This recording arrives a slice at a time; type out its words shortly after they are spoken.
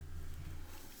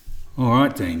All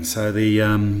right, Dean. So the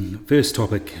first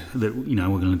topic that we're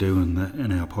going to do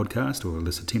in our podcast, or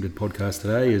this attempted podcast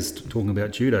today, is talking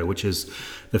about judo, which is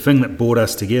the thing that brought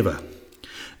us together.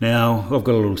 Now, I've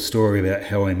got a little story about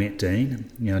how I met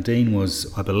Dean. Dean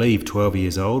was, I believe, 12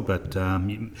 years old, but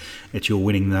at your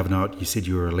wedding the other night, you said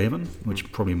you were 11, which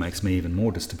probably makes me even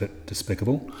more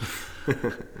despicable.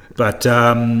 But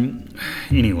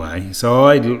anyway, so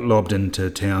I lobbed into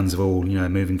Townsville,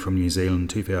 moving from New Zealand in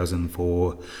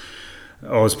 2004.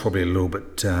 I was probably a little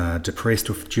bit depressed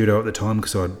with judo at the time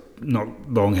because I'd not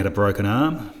long had a broken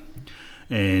arm,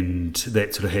 and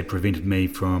that sort of had prevented me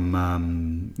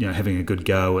from having a good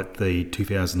go at the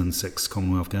 2006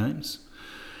 Commonwealth Games.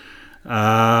 So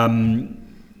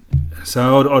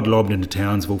I'd lobbed into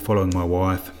Townsville following my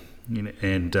wife,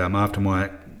 and after my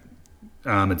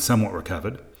arm had somewhat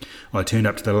recovered, I turned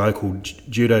up to the local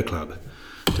judo club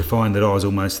to find that I was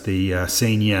almost the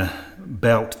senior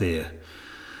belt there.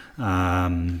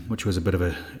 Which was a bit of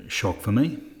a shock for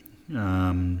me.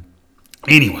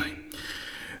 Anyway,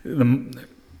 the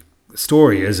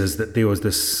story is that there was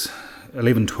this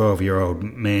 11, 12-year-old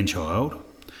man-child,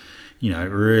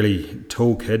 really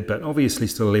tall kid, but obviously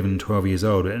still 11, 12 years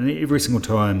old. And every single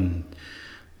time,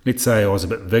 let's say I was a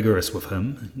bit vigorous with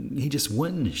him, he just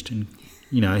whinged. And,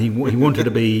 he wanted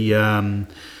to be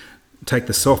take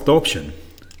the soft option.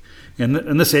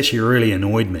 And this actually really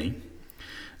annoyed me.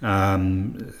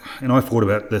 And I thought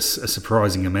about this a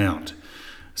surprising amount.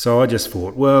 So I just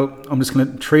thought, well, I'm just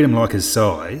going to treat him like his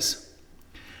size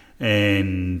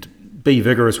and be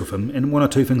vigorous with him, and one or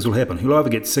two things will happen. He'll either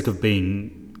get sick of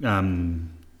being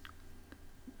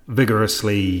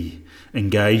vigorously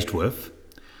engaged with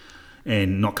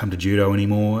and not come to judo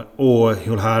anymore, or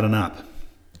he'll harden up,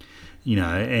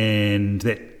 and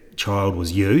that child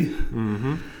was you.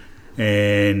 Mm-hmm.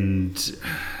 And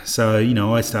so,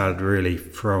 I started really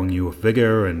throwing you with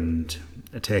vigour and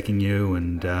attacking you,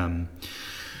 and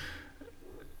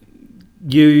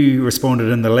you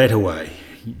responded in the latter way.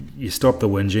 You stopped the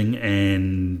whinging,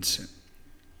 and,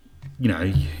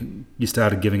 you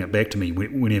started giving it back to me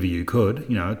whenever you could.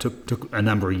 It took a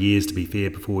number of years, to be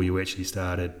fair, before you actually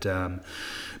started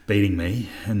beating me,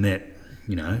 and that,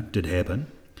 did happen.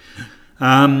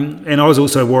 And I was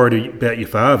also worried about your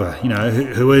father,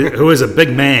 who is a big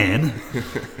man,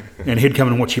 and he'd come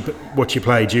and watch you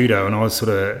play judo, and I was sort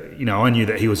of, I knew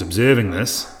that he was observing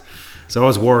this, so I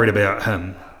was worried about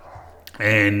him.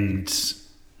 And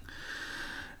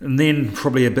then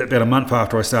probably about a month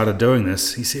after I started doing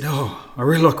this, he said, "Oh, I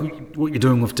really like what you're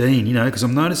doing with Dean, because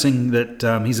I'm noticing that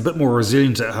he's a bit more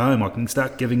resilient at home. I can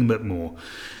start giving him a bit more."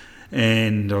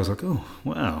 And I was like, "Oh,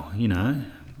 wow,"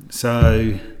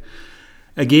 So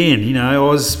again, I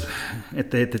was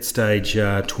at that stage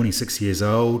 26 years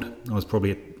old. I was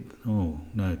probably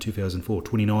 2004,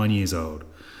 29 years old.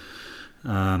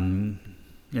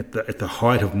 At the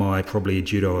height of my probably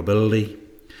judo ability,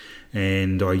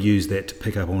 and I used that to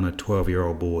pick up on a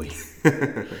 12-year-old boy.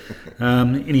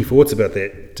 Any thoughts about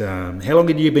that? How long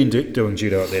had you been doing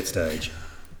judo at that stage?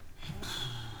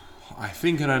 I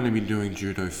think I'd only been doing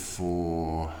judo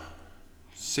for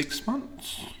 6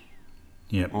 months.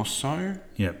 Yep. Or so.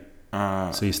 Yep.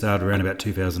 So you started around about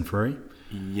 2003?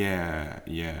 Yeah.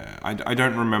 I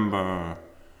don't remember.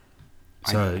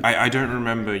 I don't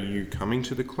remember you coming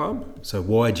to the club. So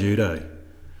why judo?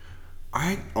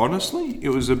 Honestly, it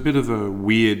was a bit of a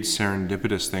weird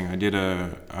serendipitous thing. I did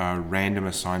a random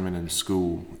assignment in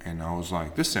school, and I was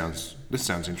like, this sounds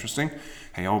interesting.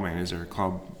 Hey, old man, is there a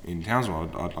club in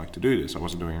Townsville? I'd like to do this. I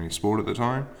wasn't doing any sport at the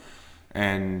time,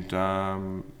 and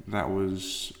that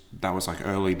was like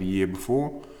early the year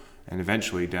before, and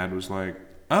eventually Dad was like,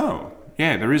 "Oh,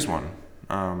 yeah, there is one.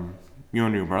 You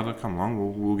and your brother, come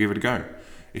along. We'll give it a go.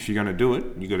 If you're going to do it,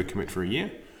 you got to commit for a year,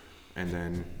 and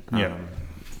then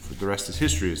the rest is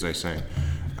history, as they say."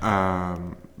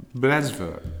 But as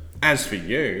for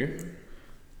you,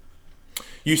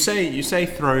 you say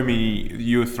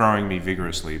you were throwing me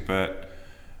vigorously, but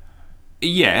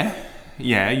yeah,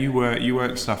 you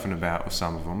weren't stuffing about with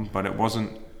some of them, but it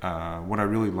wasn't. What I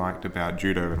really liked about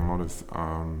judo and a lot of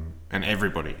every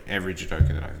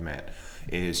judoka that I've met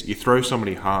is you throw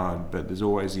somebody hard, but there's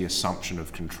always the assumption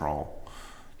of control.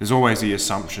 There's always the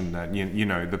assumption that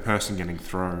the person getting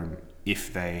thrown,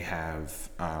 if they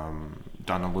have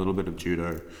done a little bit of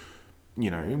judo, I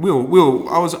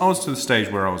was to the stage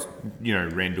where I was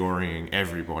randoring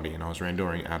everybody, and I was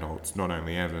randoring adults, not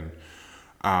only Evan.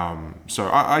 So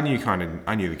I knew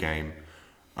the game.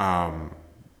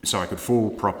 So I could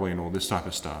fall properly and all this type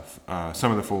of stuff.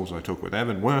 Some of the falls I took with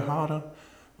Evan were harder,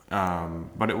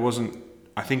 but it wasn't.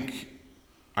 I think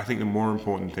the more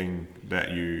important thing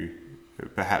that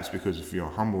perhaps because of your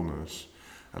humbleness,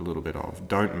 a little bit of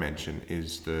don't mention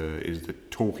is the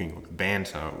talking or the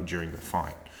banter during the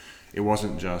fight. It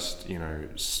wasn't just, you know,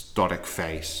 static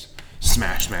face,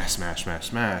 smash, smash, smash, smash,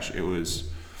 smash. It was,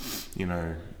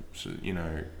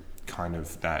 kind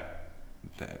of that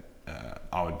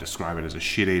I would describe it as a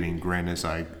shit-eating grin as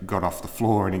I got off the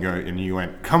floor, and you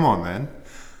went, "Come on, then."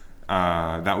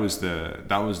 That was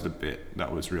the bit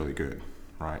that was really good,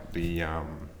 right? The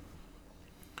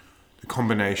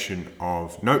combination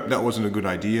of, nope, that wasn't a good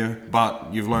idea,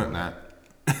 but you've learnt that.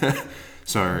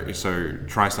 So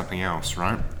try something else,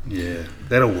 right? Yeah,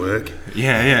 that'll work.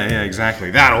 Yeah,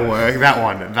 exactly. That'll work.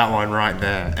 That one right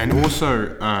there. And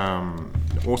also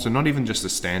not even just the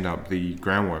stand-up, the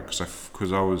groundwork,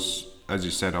 because I was, as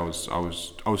you said, I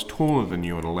was taller than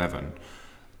you at 11,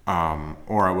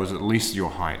 or I was at least your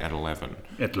height at 11.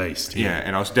 At least, yeah.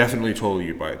 And I was definitely taller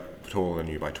than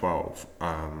you by 12.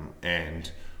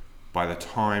 And by the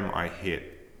time I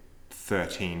hit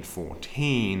 13,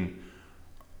 14,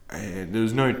 there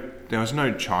was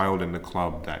no child in the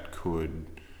club that could,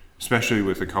 especially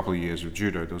with a couple of years of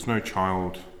judo, there was no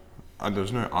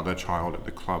other child at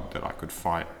the club that I could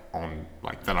fight on,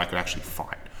 like that I could actually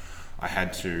fight. I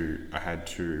had to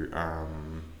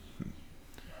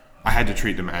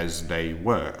treat them as they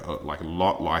were, like a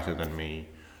lot lighter than me,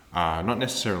 not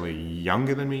necessarily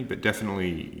younger than me, but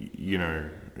definitely, you know,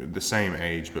 the same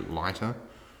age but lighter,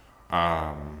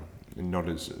 and not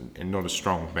as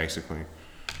strong, basically.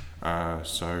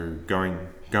 So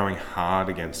going hard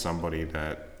against somebody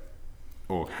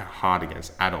or hard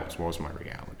against adults was my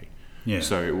reality. Yeah.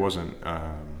 So it wasn't.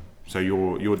 So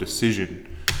your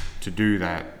decision to do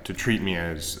that, to treat me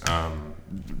as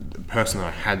the person that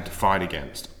I had to fight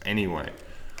against anyway,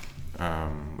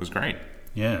 was great.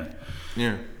 Yeah.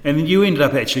 Yeah. And then you ended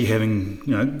up actually having,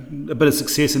 you know, a bit of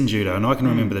success in judo, and I can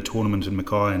remember the tournament in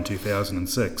Mackay in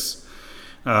 2006.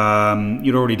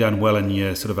 You'd already done well in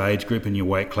your sort of age group, in your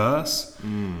weight class,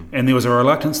 and there was a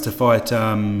reluctance to fight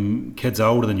kids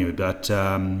older than you, but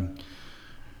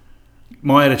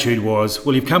my attitude was,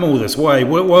 well, you've come all this way,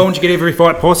 why don't you get every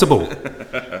fight possible?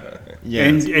 Yeah.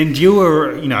 And you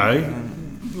were, you know,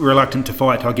 reluctant to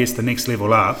fight, I guess, the next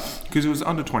level up. Because it was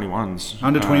under 21s.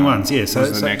 Under 21s, yeah. So it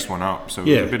was the next one up, so it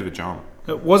was a bit of a jump.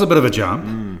 It was a bit of a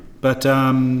jump, but, you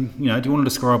know, do you want to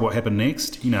describe what happened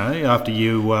next, you know, after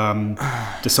you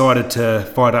decided to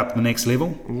fight up the next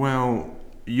level? Well,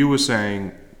 you were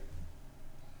saying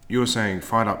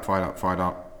fight up, fight up, fight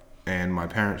up, and my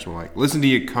parents were like, listen to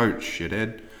your coach,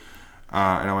 shithead.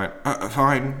 And I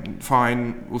went,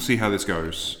 fine, we'll see how this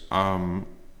goes.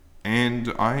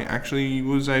 And I actually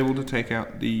was able to take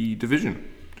out the division.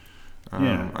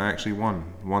 I actually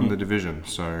won the division,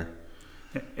 so...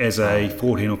 As a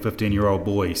 14 or 15-year-old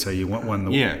boy, so you won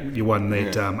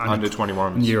that under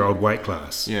 21-year-old weight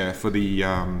class. Yeah, for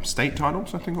the state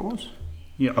titles, I think it was.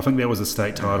 Yeah, I think that was the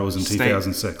state titles in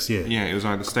 2006, yeah. Yeah, it was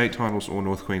either state titles or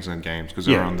North Queensland Games, because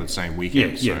they were on the same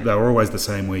weekend. Yeah, they were always the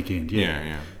same weekend,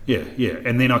 yeah.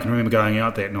 And then I can remember going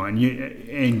out that night,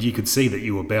 and you could see that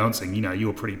you were bouncing, you know, you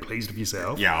were pretty pleased with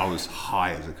yourself. Yeah, I was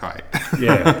high as a kite.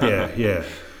 yeah.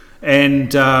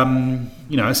 And,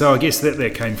 you know, so I guess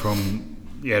that came from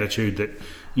the attitude that,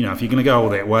 you know, if you're going to go all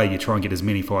that way, you try and get as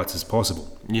many fights as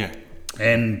possible. Yeah.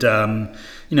 And,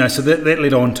 you know, so that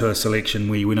led on to a selection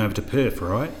where you went over to Perth,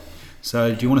 right?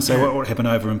 So do you want to say what happened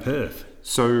over in Perth?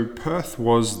 So Perth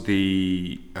was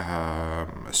the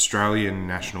Australian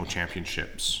National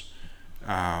Championships.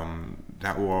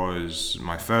 That was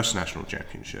my first national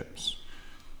championships.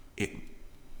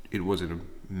 It was in a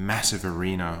massive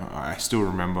arena. I still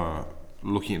remember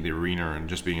looking at the arena and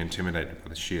just being intimidated by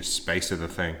the sheer space of the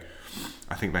thing.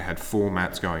 I think they had 4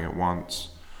 mats going at once.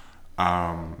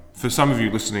 For some of you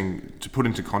listening, to put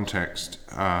into context,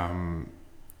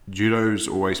 judo's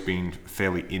always been a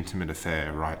fairly intimate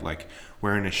affair, right? Like,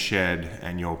 we're in a shed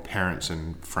and your parents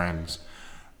and friends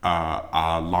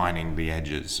are lining the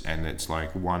edges, and it's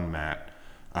like 1 mat,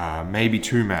 maybe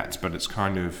 2 mats, but it's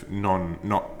kind of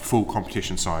not full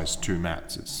competition size 2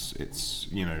 mats. It's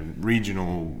you know,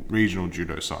 regional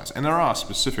judo size, and there are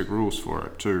specific rules for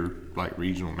it too, like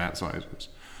regional mat sizes.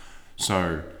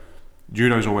 So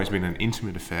judo's always been an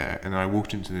intimate affair, and I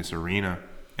walked into this arena,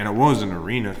 and it was an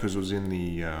arena because it was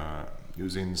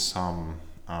in some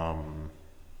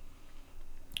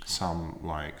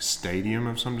like stadium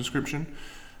of some description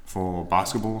for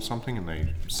basketball or something, and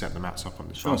they set the mats up on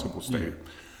this basketball stadium.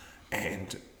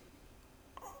 And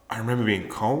I remember being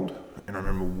cold, and I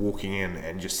remember walking in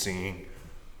and just seeing,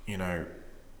 you know,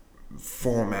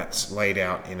 4 mats laid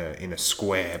out in a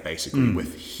square, basically,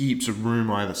 with heaps of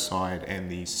room either side, and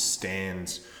these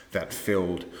stands that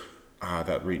filled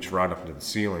that reach right up into the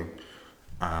ceiling.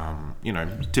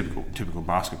 Typical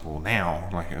basketball now,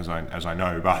 like as I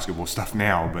know basketball stuff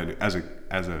now, but as a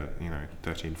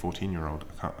 13, 14-year-old,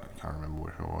 I can't remember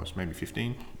where it was, maybe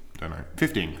 15, don't know,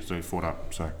 15, because they fought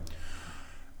up, so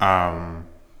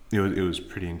it was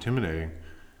pretty intimidating.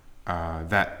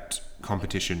 That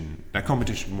competition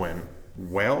went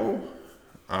well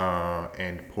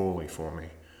and poorly for me.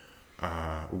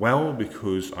 Well,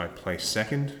 because I placed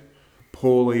second.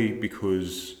 Poorly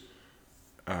because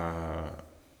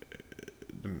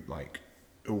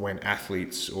when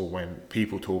athletes or when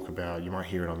people talk about, you might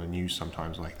hear it on the news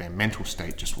sometimes, like their mental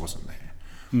state just wasn't there.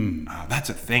 That's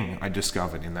a thing I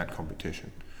discovered in that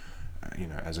competition.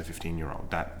 As a 15-year-old,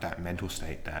 that mental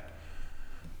state, that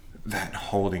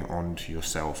holding on to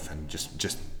yourself and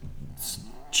just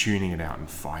tuning it out and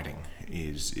fighting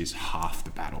is half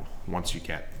the battle. Once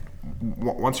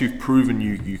you've proven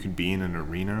you can be in an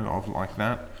arena of like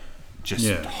that,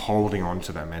 holding on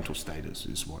to that mental state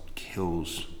is what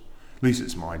kills. At least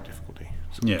it's my difficulty.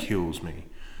 It's what kills me.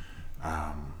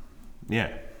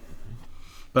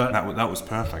 But that was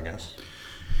Perth, I guess.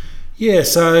 Yeah,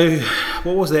 so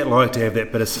what was that like to have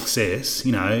that bit of success,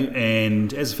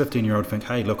 and as a 15-year-old think,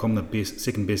 hey, look, I'm the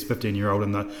second best 15-year-old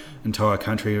in the entire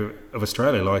country of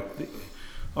Australia. Like,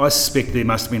 I suspect there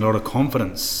must have been a lot of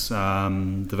confidence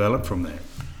developed from that.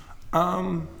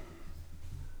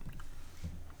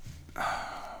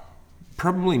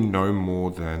 Probably no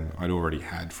more than I'd already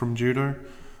had from judo.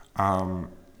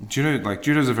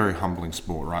 Judo's a very humbling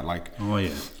sport, right? Like, oh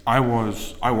yeah, I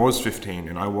was 15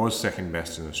 and I was second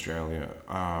best in Australia,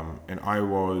 and I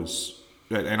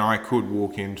could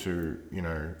walk into,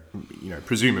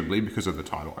 presumably because of the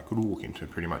title, I could walk into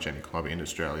pretty much any club in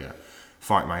Australia,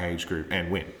 fight my age group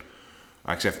and win,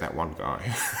 except that one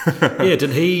guy. Yeah, did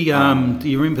he? Do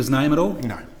you remember his name at all?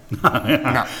 No.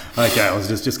 No. Okay, I was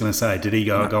just going to say, did he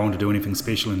go on to do anything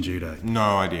special in judo?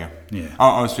 No idea. Yeah,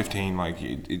 I was 15. Like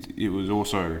it was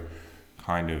also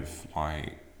kind of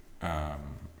like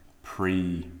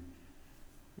pre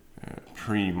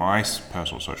my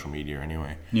personal social media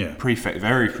anyway. Yeah.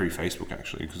 Very pre Facebook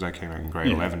actually, because that came out in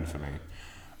grade 11 for me.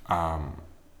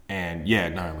 And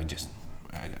we just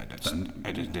I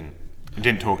just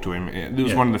didn't talk to him. It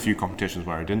was one of the few competitions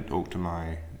where I didn't talk to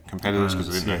my competitors because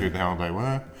I didn't know who the hell they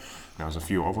were. There was a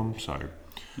few of them, so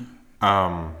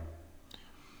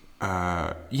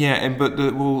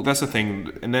that's the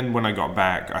thing. And then when I got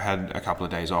back, I had a couple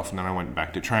of days off, and then I went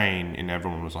back to train, and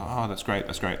everyone was like, "Oh, that's great."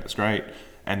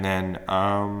 And then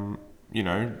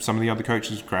some of the other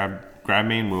coaches grabbed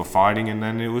me, and we were fighting, and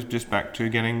then it was just back to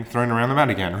getting thrown around the mat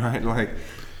again, right? Like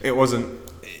it wasn't.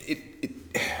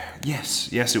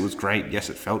 Yes, it was great. Yes,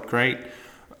 it felt great.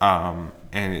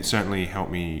 And it certainly helped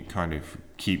me kind of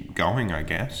keep going, I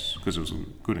guess, because it was a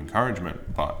good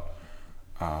encouragement. But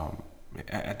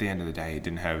at the end of the day, it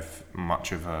didn't have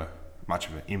much of an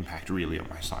impact really on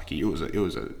my psyche. It was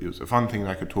a fun thing that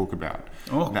I could talk about.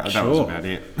 Oh, that sure. was about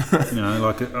it.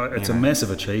 It's a massive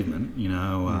achievement.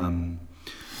 And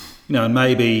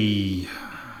maybe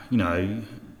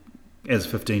as a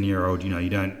 15-year-old, you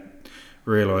don't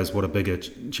realise what a big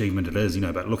achievement it is,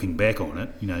 but looking back on it,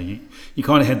 you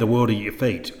kind of had the world at your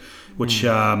feet, which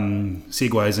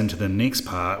segues into the next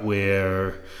part,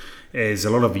 where as a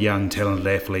lot of young talented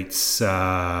athletes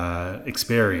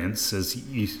experience, as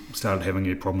you started having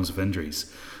your problems with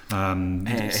injuries,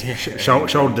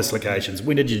 shoulder dislocations.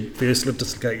 When did you first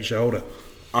dislocate your shoulder?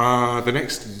 The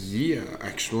next year,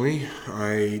 actually.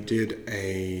 I did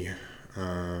a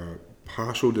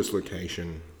partial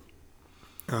dislocation.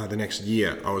 The next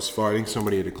year, I was fighting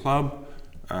somebody at a club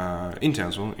in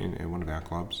Townsville, in one of our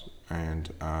clubs, and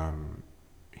I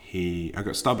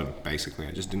got stubborn, basically.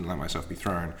 I just didn't let myself be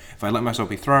thrown. If I let myself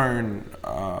be thrown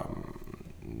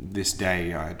this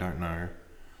day, I don't know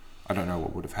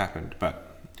what would have happened.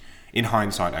 But in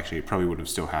hindsight, actually, it probably would have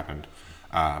still happened.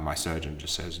 My surgeon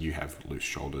just says, you have loose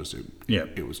shoulders.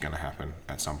 It was going to happen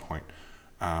at some point.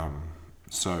 I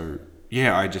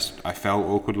fell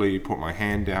awkwardly, put my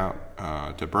hand out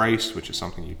to brace, which is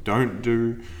something you don't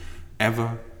do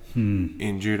ever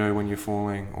in judo when you're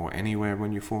falling, or anywhere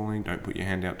when you're falling. Don't put your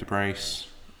hand out to brace.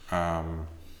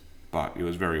 But it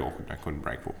was very awkward. I couldn't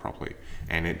break fall properly,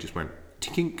 and it just went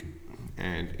tink,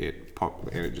 and it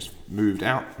popped, and it just moved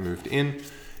in,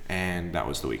 and that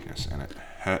was the weakness, and it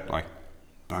hurt like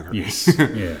bugger. Yes,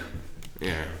 yeah.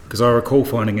 Yeah, because I recall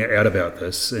finding out about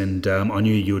this, and I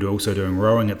knew you were also doing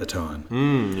rowing at the time.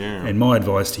 And my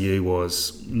advice to you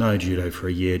was no judo for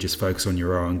a year, just focus on your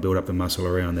rowing, build up the muscle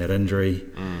around that injury.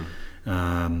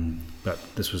 But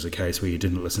this was a case where you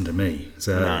didn't listen to me.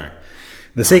 So no.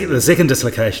 The second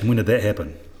dislocation, when did that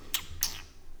happen?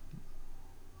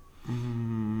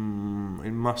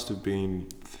 it must have been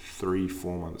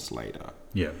 3-4 months later.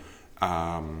 Yeah.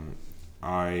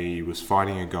 I was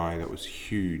fighting a guy that was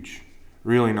huge,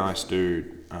 really nice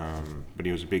dude, but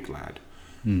he was a big lad,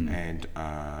 and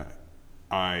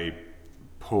I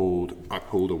pulled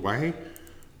away,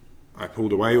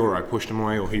 or I pushed him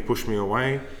away, or he pushed me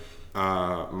away.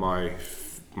 My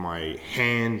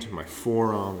hand, my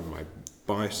forearm, and my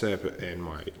bicep, and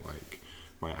my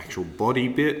actual body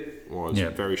bit was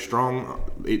very strong.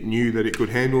 It knew that it could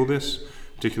handle this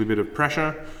particular bit of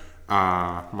pressure.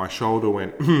 My shoulder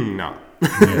went no,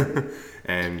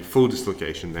 and full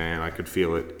dislocation there, and I could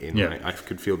feel it I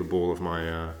could feel the ball of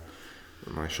my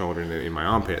shoulder in my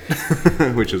armpit,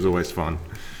 which is always fun.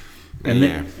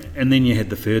 And then you had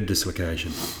the third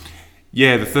dislocation.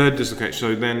 Yeah, the third dislocation.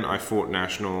 So then I fought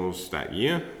nationals that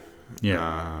year.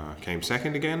 Yeah. Came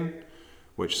second again,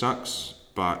 which sucks.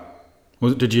 But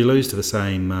did you lose to the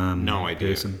same no idea.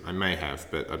 person? I may have,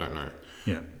 but I don't know.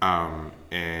 Yeah.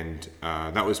 And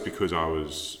that was because I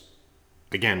was,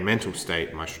 again, mental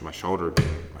state. My shoulder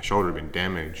had been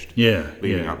damaged.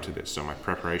 Leading up to this, so my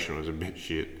preparation was a bit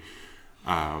shit.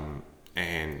 And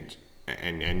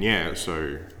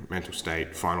so mental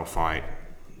state, final fight,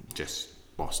 just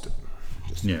lost it.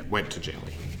 Just went to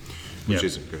jelly, which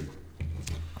isn't good.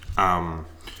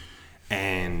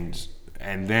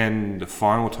 And then the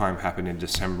final time happened in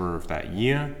December of that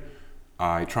year.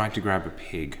 I tried to grab a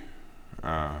pig.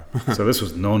 So this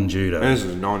was non-judo. This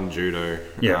was non-judo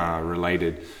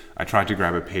related. I tried to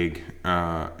grab a pig,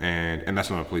 and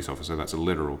that's not a police officer. That's a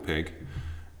literal pig.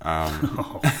 I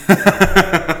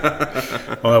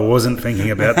wasn't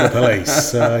thinking about the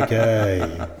police.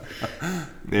 Okay.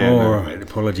 All right.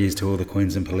 Apologies to all the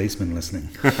Queensland policemen listening.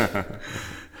 They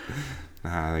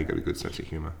got a good sense of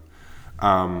humour.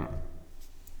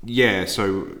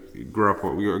 So we grew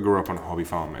up on a hobby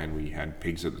farm, and we had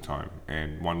pigs at the time.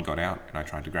 And one got out, and I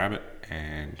tried to grab it,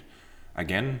 and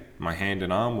again, my hand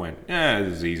and arm went,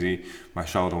 this is easy. My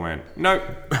shoulder went, nope,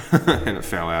 and it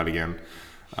fell out again.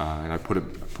 And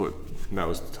that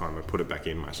was the time I put it back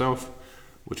in myself,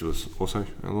 which was also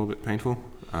a little bit painful.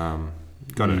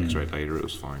 Got an X-ray later, it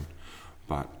was fine.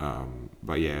 But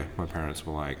yeah, my parents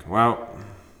were like, well,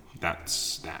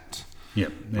 that's that.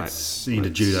 Yep, that's into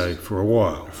judo for a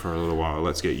while. For a little while.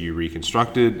 Let's get you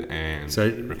reconstructed and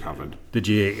recovered. Did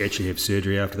you actually have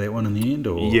surgery after that one in the end?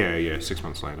 Or? Yeah, 6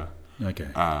 months later. Okay.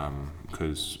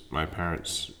 Because my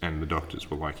parents and the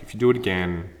doctors were like, if you do it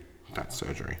again, that's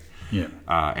surgery. Yeah.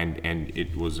 And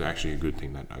it was actually a good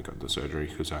thing that I got the surgery,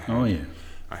 because I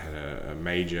had a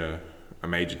major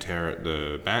tear at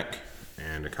the back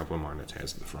and a couple of minor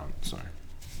tears at the front. So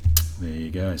there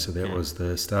you go. So that was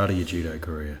the start of your judo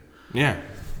career. Yeah.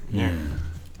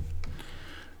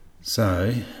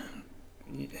 So,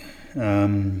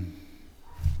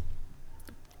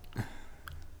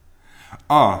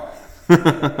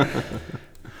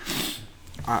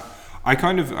 I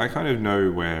kind of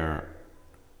know where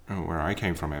I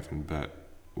came from, Evan, but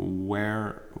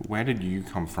where did you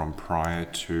come from prior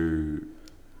to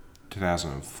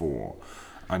 2004?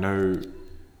 I know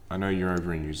you're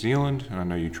over in New Zealand, and I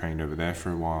know you trained over there for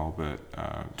a while, but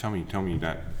tell me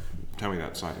that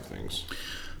side of things.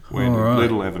 Where did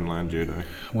little Evan learn judo?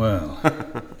 Well,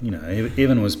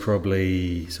 Evan was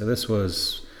probably, so this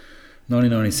was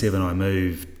 1997. I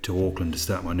moved to Auckland to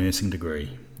start my nursing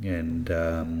degree, and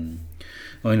I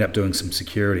ended up doing some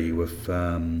security with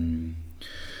a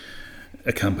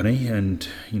company, and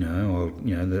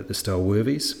the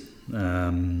Stalworthies.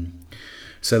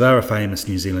 So they're a famous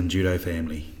New Zealand judo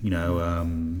family.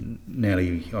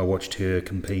 Nellie, I watched her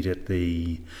compete at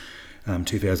the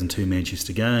 2002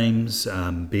 Manchester Games.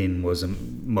 Ben was a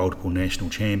multiple national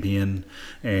champion,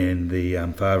 and the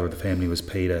father of the family was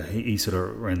Peter. He sort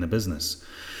of ran the business.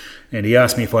 And he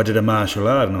asked me if I did a martial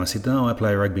art, and I said, no, I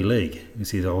play rugby league. He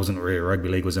said I wasn't really, rugby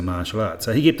league was a martial art.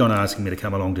 So he kept on asking me to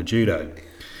come along to judo.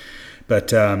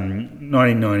 But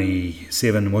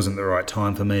 1997 wasn't the right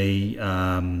time for me.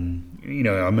 I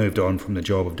moved on from the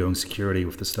job of doing security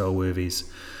with the Stalworthies.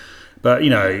 But,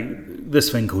 this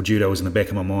thing called judo was in the back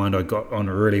of my mind. I got on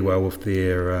really well with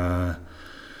their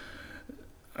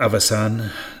other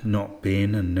son, not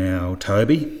Ben, and now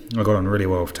Toby. I got on really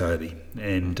well with Toby,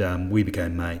 and we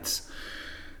became mates.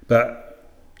 But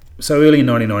so early in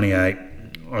 1998,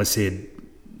 I said,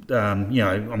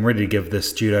 I'm ready to give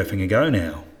this judo thing a go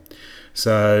now.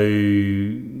 So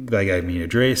they gave me an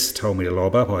address, told me to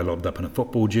lob up. I lobbed up in a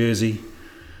football jersey,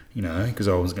 because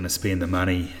I was going to spend the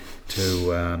money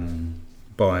to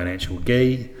buy an actual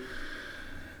gi.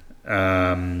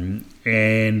 And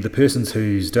the person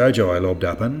whose dojo I lobbed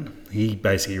up in, he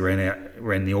basically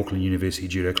ran the Auckland University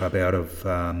Judo Club out of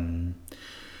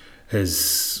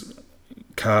his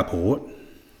carport,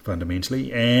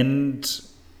 fundamentally, and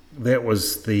that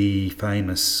was the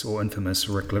famous or infamous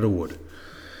Rick Littlewood.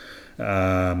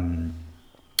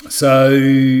 So,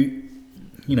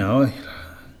 you know,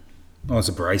 I was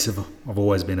abrasive. I've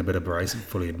always been a bit abrasive,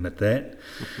 fully admit that.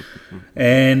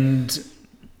 And,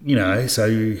 you know,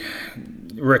 so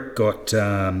Rick got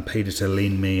Peter to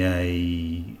lend me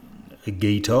a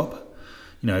gi top,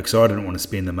 you know, because I didn't want to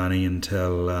spend the money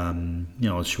until, you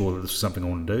know, I was sure that this was something I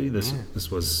wanted to do.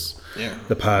 This was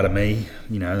the part of me,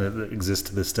 you know, that exists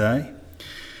to this day.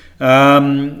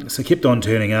 So kept on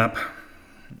turning up.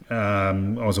 I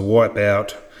was a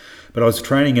wipeout, but I was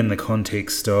training in the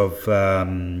context of,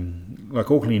 like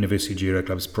Auckland University Judo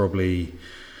Club is probably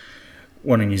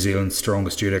one of New Zealand's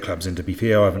strongest judo clubs, and to be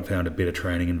fair, I haven't found a better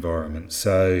training environment.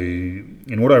 So,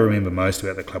 and what I remember most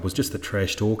about the club was just the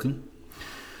trash talking.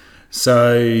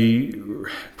 So,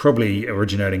 probably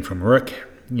originating from Rick,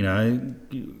 you know,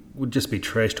 would just be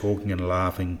trash talking and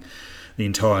laughing the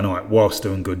entire night whilst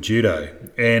doing good judo.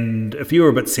 And if you were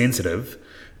a bit sensitive,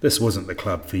 this wasn't the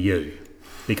club for you,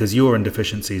 because your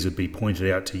indeficiencies would be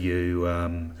pointed out to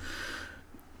you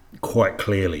quite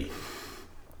clearly,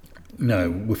 you know,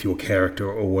 with your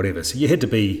character or whatever. So you had to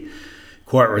be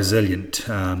quite resilient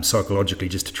psychologically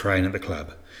just to train at the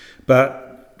club.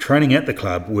 But training at the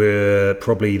club were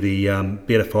probably the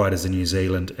better fighters in New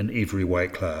Zealand in every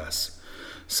weight class.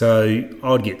 So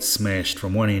I'd get smashed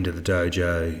from one end of the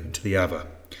dojo to the other.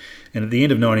 And at the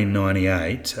end of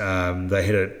 1998, they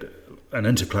had an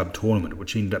inter-club tournament,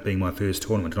 which ended up being my first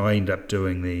tournament, and I ended up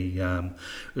doing the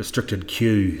restricted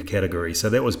Q category. So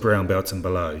that was brown belts and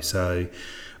below. So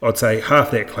I'd say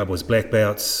half that club was black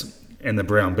belts, and the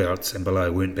brown belts and below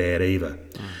weren't bad either.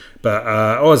 But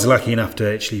I was lucky enough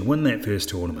to actually win that first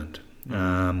tournament.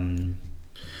 And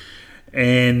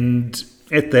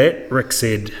at that, Rick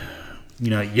said, you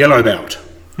know, yellow belt.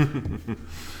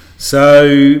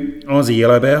 So I was a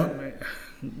yellow belt.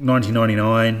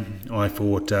 1999, I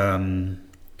thought,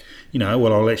 you know,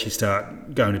 well, I'll actually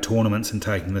start going to tournaments and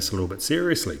taking this a little bit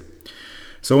seriously.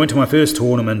 So I went to my first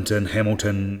tournament in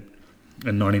Hamilton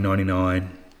in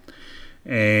 1999,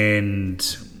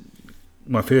 and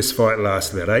my first fight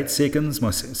lasted about 8 seconds, my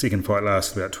second fight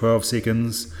lasted about 12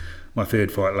 seconds, my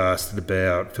third fight lasted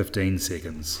about 15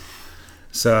 seconds.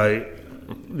 So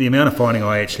the amount of fighting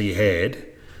I actually had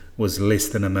was less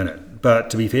than a minute.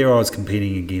 But to be fair, I was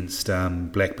competing against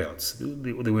black belts.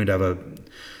 There weren't other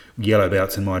yellow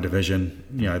belts in my division.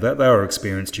 You know, they were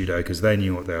experienced judokas. They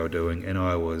knew what they were doing, and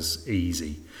I was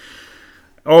easy.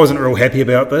 I wasn't real happy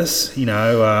about this, you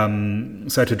know.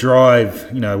 So to drive,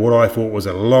 you know, what I thought was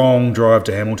a long drive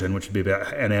to Hamilton, which would be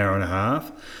about an hour and a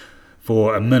half,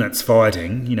 for a minute's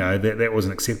fighting, you know, that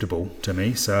wasn't acceptable to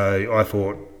me. So I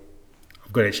thought,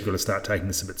 I've actually got to start taking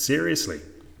this a bit seriously.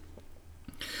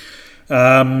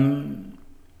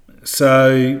 So,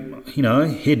 you know,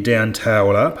 head down,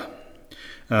 tail up.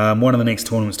 One of the next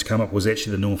tournaments to come up was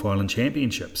actually the North Island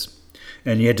Championships.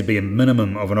 And you had to be a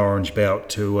minimum of an orange belt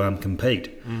to compete.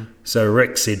 So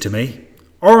Rick said to me,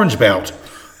 orange belt.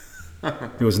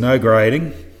 There was no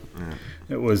grading.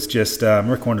 It was just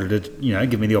Rick wanted to, you know,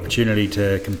 give me the opportunity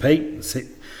to compete,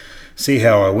 see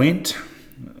how I went.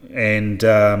 And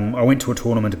I went to a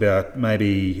tournament about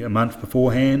maybe a month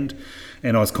beforehand,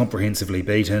 and I was comprehensively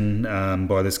beaten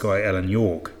by this guy, Alan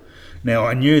York. Now,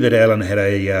 I knew that Alan had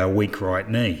a weak right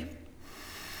knee.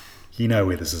 You know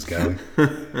where this is going.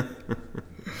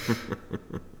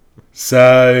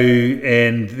 So,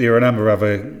 and there are a number of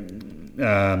other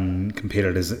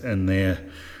competitors in there,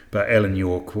 but Alan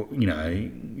York, you know,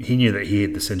 he knew that he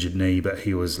had this injured knee, but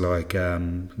he was like,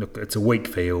 look, it's a weak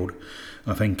field.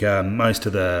 I think most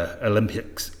of the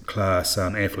Olympics class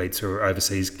athletes who are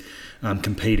overseas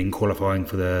competing, qualifying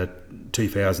for the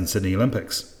 2000 Sydney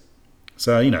Olympics.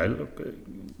 So, you know, look,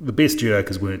 the best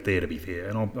judokas weren't there, to be fair,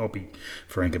 and I'll be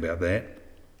frank about that.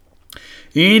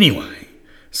 Anyway,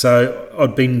 so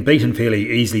I'd been beaten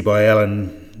fairly easily by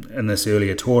Alan in this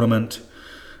earlier tournament.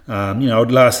 You know,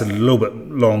 I'd lasted a little bit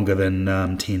longer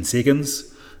than 10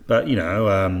 seconds, but, you know,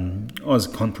 I was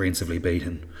comprehensively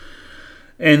beaten.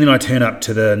 And then I turn up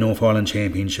to the North Island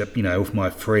Championship, you know, with my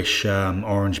fresh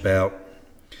orange belt.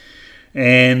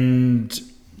 And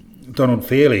Donald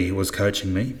Fairley was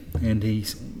coaching me, and he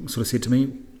sort of said to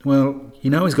me, well,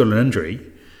 you know he's got an injury,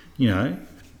 you know,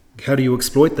 how do you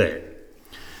exploit that?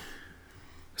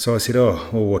 So I said, oh,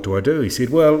 well, what do I do? He said,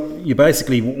 well, you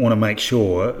basically want to make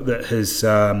sure that his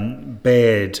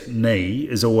bad knee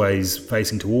is always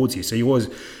facing towards you. So you always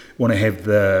want to have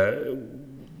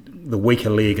the weaker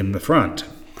leg in the front.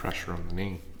 Pressure on the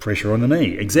knee. Pressure on the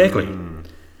knee, exactly.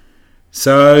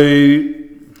 So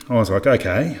I was like,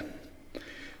 okay.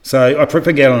 So I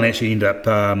think Alan actually ended up,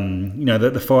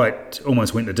 the fight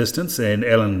almost went the distance, and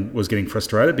Alan was getting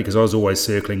frustrated because I was always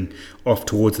circling off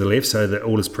towards the left so that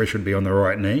all his pressure would be on the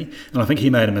right knee. And I think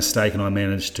he made a mistake, and I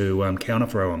managed to counter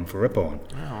throw him for rip-on.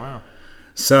 Oh, wow.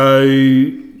 So,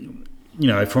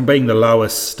 from being the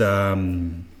lowest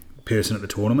person at the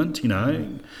tournament,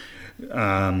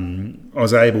 I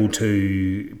was able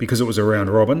to, because it was a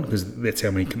round robin, because that's how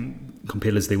many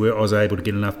competitors there were, I was able to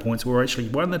get enough points where I actually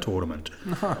won the tournament.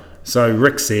 So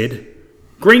Rick said,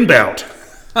 green belt.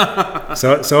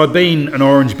 so I'd been an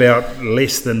orange belt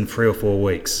less than 3 or 4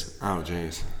 weeks. Oh,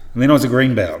 jeez. And then I was a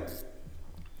green belt.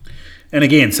 And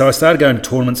again, so I started going to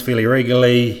tournaments fairly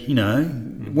regularly,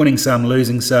 winning some,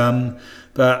 losing some,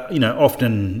 but,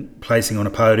 often placing on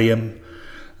a podium.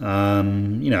 So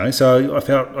I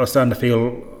felt I was starting to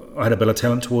feel I had a bit of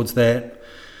talent towards that.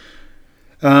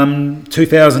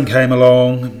 2000 came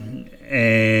along,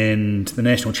 and the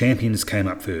national champions came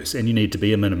up first, and you need to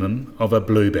be a minimum of a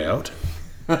blue belt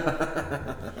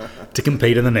to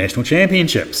compete in the national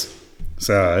championships.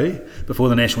 So before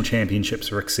the national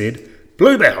championships, Rick said,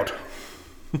 blue belt.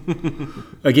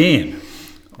 Again,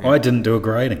 I didn't do a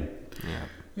grading.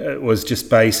 Yeah. It was just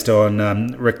based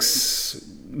on Rick's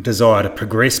desire to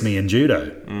progress me in judo.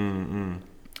 Mm-hmm.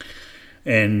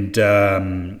 And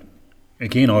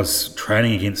again, I was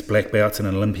training against black belts and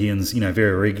Olympians,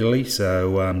 very regularly.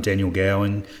 So Daniel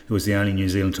Gowing, who was the only New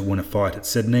Zealander to win a fight at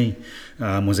Sydney,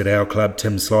 was at our club.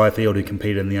 Tim Slyfield, who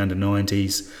competed in the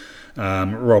under-90s.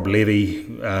 Rob Levy,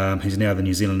 who's now the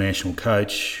New Zealand national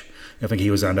coach. I think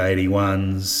he was under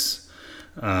 81s.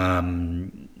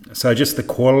 So just the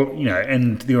quality,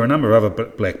 and there were a number of other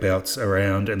black belts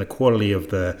around, and the quality of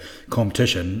the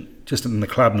competition, just in the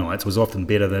club nights, was often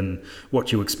better than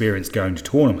what you experienced going to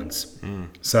tournaments.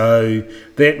 So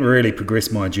that really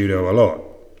progressed my judo a lot.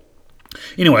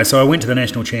 Anyway, so I went to the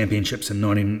national championships in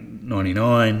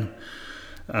 1999.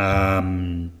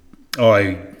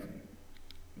 I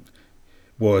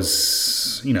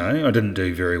was, I didn't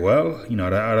do very well. I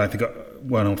don't think I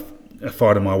won a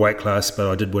fight in my weight class, but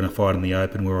I did win a fight in the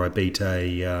Open where I beat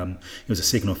it was a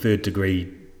 2nd or 3rd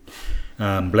degree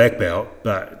black belt,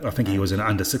 but I think he was an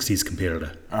under 60s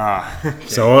competitor. Okay.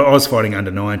 So I was fighting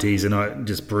under 90s, and I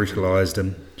just brutalised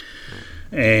him.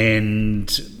 And,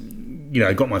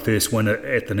 got my first win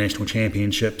at the national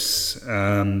championships.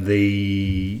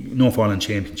 The North Island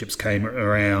championships came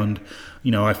around.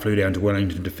 I flew down to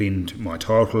Wellington to defend my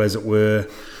title, as it were.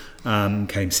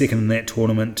 Came second in that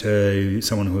tournament to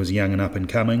someone who was young and up and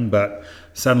coming, but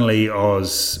suddenly I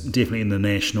was definitely in the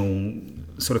national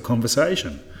sort of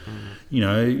conversation,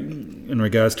 in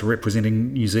regards to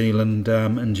representing New Zealand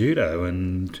in judo,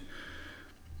 and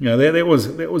that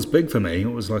was big for me.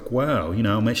 It was like, wow,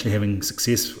 I'm actually having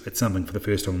success at something for the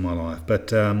first time in my life.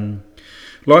 But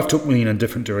life took me in a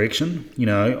different direction.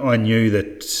 I knew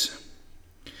that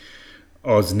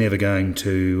I was never going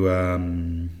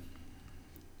to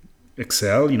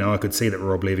excel. I could see that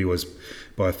Rob Levy was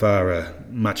by far a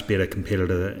much better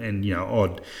competitor, and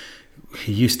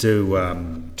he used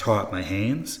to tie up my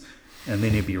hands, and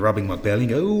then he'd be rubbing my belly and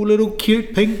go, "Oh, little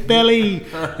cute pink belly,"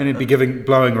 and he'd be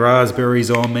blowing raspberries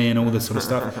on me and all this sort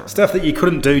of stuff that you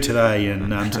couldn't do today in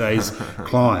today's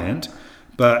client.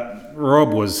 But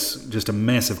Rob was just a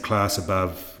massive class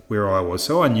above where I was,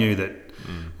 so I knew that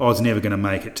I was never going to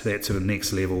make it to that sort of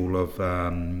next level of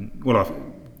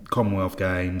Commonwealth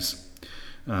Games.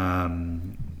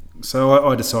 So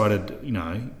I decided,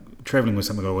 travelling was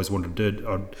something I always wanted to do.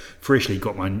 I'd freshly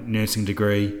got my nursing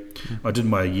degree. I did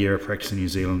my year of practice in New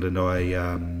Zealand, and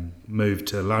I moved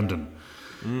to London.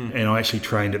 And I actually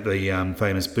trained at the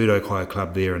famous Budokai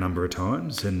club there a number of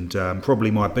times. And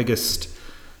probably my biggest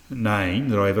name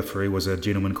that I ever threw was a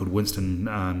gentleman called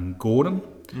Winston Gordon,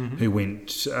 who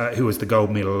was the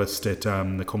gold medalist at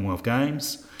the Commonwealth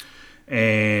Games.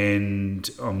 And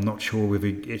I'm not sure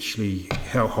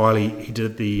how highly he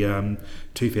did at the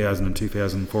 2000 and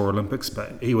 2004 Olympics,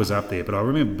 but he was up there. But I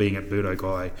remember being at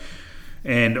Budokai,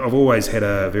 and I've always had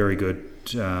a very good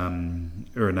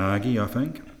uranagi, I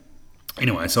think.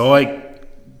 Anyway, so I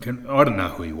didn't know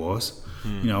who he was.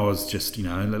 I was just,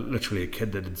 literally a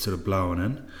kid that had sort of blown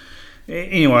in.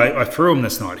 Anyway, I threw him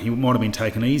this night. He might have been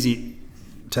taking it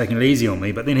easy on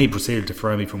me, but then he proceeded to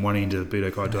throw me from one end of the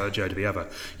Budokai dojo to the other.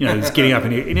 He was getting up,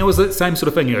 and it was the same sort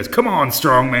of thing. He goes, "Come on,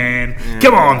 strong man!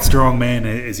 Come on, strong man!"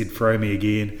 as he'd throw me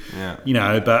again.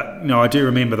 Yeah. But I do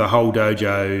remember the whole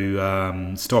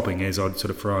dojo stopping as I'd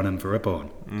sort of thrown him for rip-on.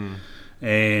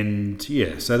 And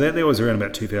so that was around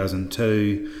about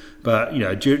 2002. But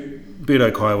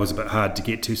Budokai was a bit hard to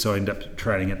get to, so I ended up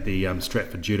training at the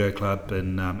Stratford Judo Club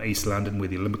in East London, where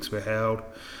the Olympics were held.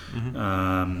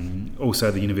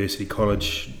 Also the University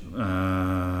College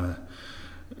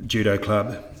Judo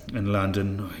Club in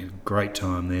London. I had a great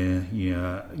time there.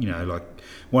 Yeah, like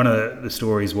one of the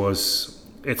stories was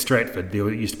at Stratford,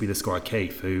 there used to be this guy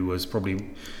Keith, who was probably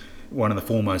one of the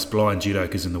foremost blind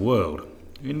judokas in the world.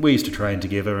 And we used to train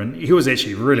together, and he was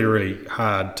actually really, really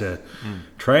hard to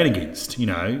train against,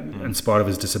 in spite of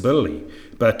his disability.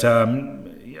 But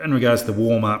in regards to the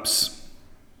warm-ups,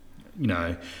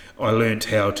 I learnt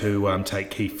how to take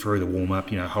Keith through the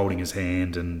warm-up, holding his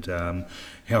hand and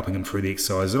helping him through the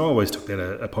exercises. And I always took that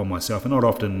upon myself, and I'd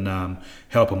often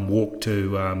help him walk to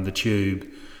the tube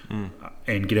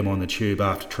and get him on the tube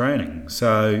after training.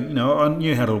 So, I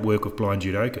knew how to work with blind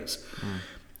judokas.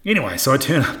 Anyway, so I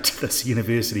turned up to this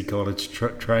University College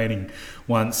training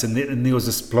once, and there was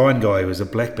this blind guy who was a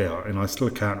black belt, and I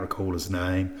still can't recall his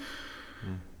name.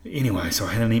 Anyway, so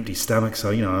I had an empty stomach,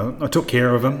 so, I took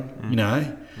care of him,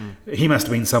 He must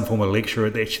have been some form of lecturer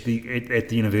at the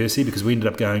university, because we ended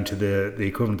up going to the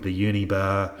equivalent of the uni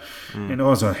bar, and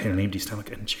I had an empty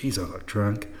stomach, and geez, I got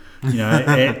drunk. And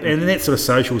that sort of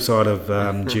social side of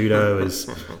judo is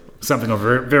something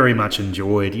I've very much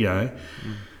enjoyed,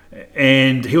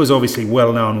 And he was obviously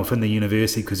well known within the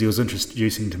university because he was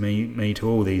introducing me to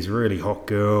all these really hot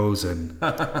girls, and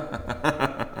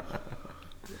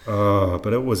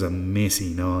but it was a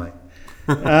messy night.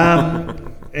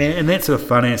 And that sort of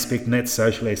fun aspect and that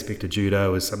social aspect of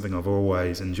judo is something I've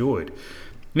always enjoyed.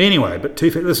 Anyway, but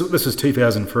this was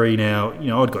 2003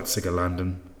 now. I'd got sick of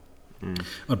London.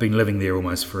 I'd been living there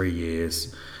almost 3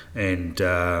 years, and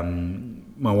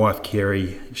my wife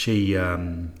Kerry, she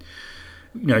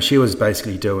was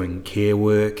basically doing care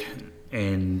work,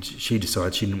 and she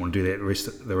decided she didn't want to do that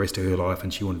the rest of her life,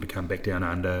 and she wanted to come back down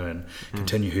under and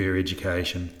continue her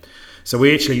education. So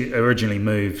we actually originally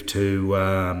moved to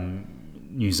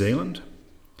New Zealand,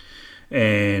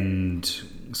 and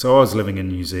so I was living in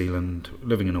New Zealand,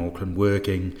 living in Auckland,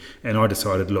 working, and I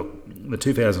decided, look, the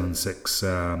 2006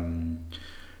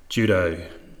 judo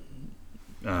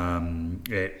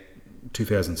at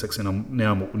 2006, and I'm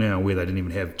now aware they didn't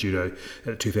even have judo at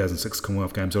the 2006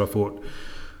 Commonwealth Games. So I thought,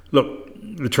 look,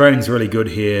 the training's really good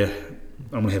here.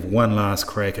 I'm going to have one last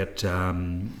crack at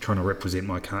trying to represent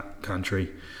my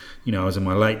country. I was in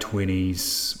my late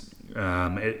 20s.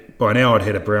 By now I'd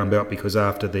had a brown belt because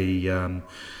after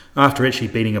actually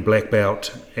beating a black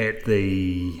belt at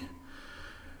the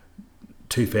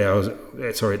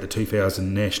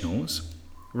 2000 Nationals,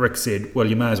 Rick said, well,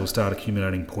 you may as well start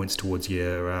accumulating points towards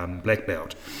your black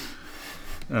belt.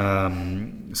 So,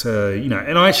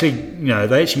 and I actually,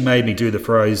 they actually made me do the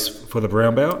throws for the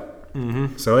brown belt.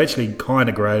 So I actually kind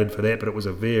of graded for that, but it was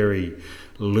a very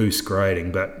loose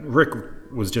grading. But Rick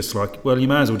was just like, well, you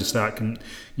may as well just start,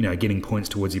 getting points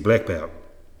towards your black belt.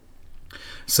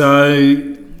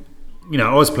 So,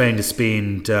 I was planning to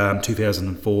spend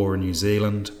 2004 in New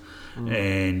Zealand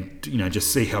and,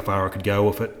 just see how far I could go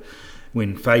with it.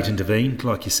 When fate intervened,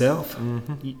 like yourself.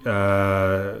 So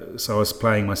I was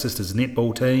playing my sister's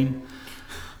netball team.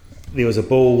 There was a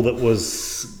ball that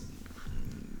was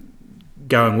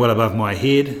going well above my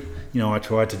head. I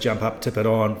tried to jump up, tip it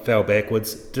on, fell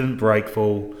backwards, didn't break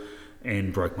full,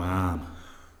 and broke my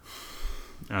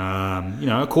arm.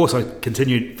 Of course I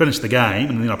finished the game,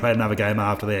 and then I played another game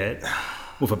after that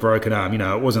with a broken arm.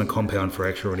 It wasn't a compound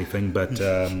fracture or anything, but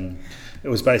it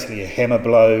was basically a hammer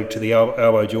blow to the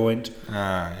elbow joint.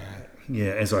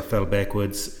 As I fell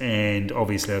backwards, and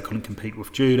obviously I couldn't compete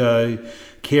with judo.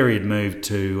 Kerry had moved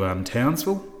to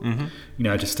Townsville,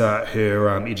 to start her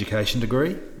education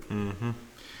degree.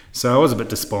 So I was a bit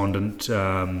despondent,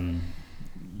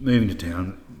 moving to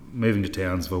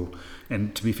Townsville.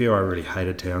 And to be fair, I really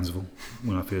hated Townsville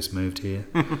when I first moved here.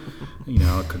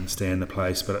 I couldn't stand the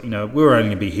place. But, we were only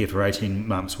going to be here for 18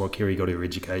 months while Kerry got her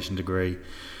education degree.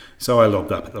 So I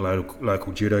lobbed up at the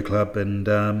local judo club, and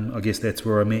I guess that's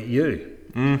where I met you.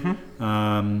 Went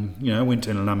to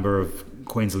a number of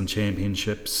Queensland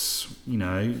championships,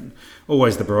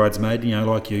 always the bridesmaid,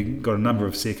 like you, got a number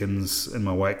of seconds in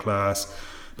my weight class,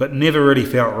 but never really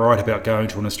felt right about going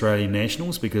to an Australian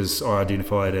Nationals because I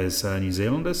identified as a New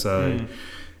Zealander. So,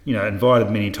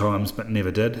 invited many times, but never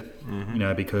did,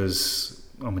 because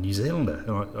I'm a New Zealander.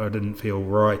 I didn't feel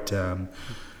right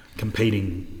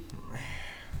competing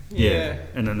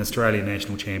in an Australian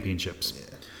National Championships.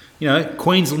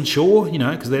 Queensland, sure,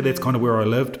 because that's kind of where I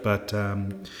lived, but,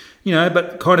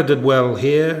 but kind of did well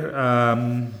here.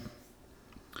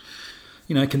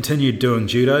 Continued doing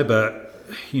judo, but,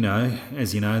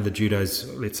 as you know, the judo's,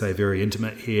 let's say, very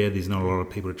intimate here. There's not a lot of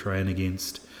people to train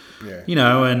against.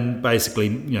 And basically,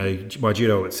 my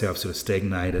judo itself sort of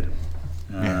stagnated.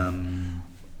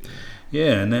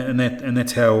 Yeah, and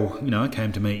that's how I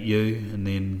came to meet you, and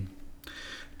then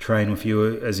train with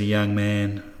you as a young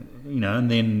man,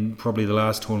 and then probably the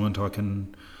last tournament I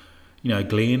can,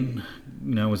 Glenn,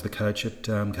 was the coach at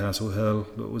Castle Hill.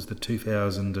 It was the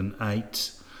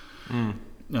 2008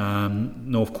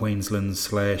 North Queensland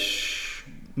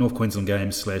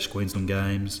Games / Queensland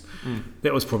Games.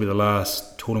 That was probably the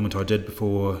last tournament I did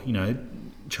before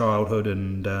childhood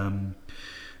and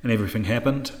everything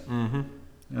happened.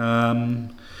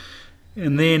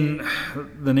 And then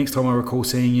the next time I recall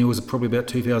seeing you was probably about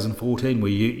 2014, where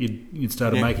you'd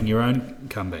started making your own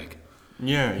comeback.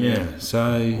 Yeah.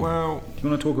 So, do you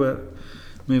want to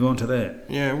move on to that?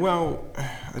 Yeah, well,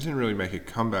 I didn't really make a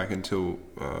comeback until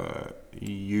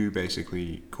you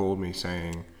basically called me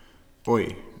saying,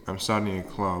 "Oi, I'm starting a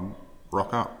club,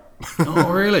 rock up."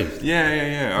 Oh, really?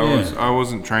 Yeah. I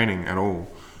wasn't training at all.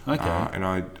 Okay. And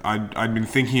I'd been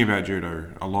thinking about judo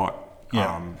a lot.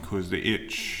 Yeah. Because the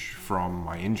itch from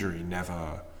my injury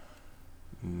never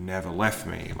left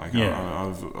me. Like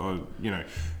I've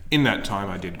in that time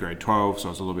I did grade 12, so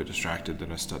I was a little bit distracted.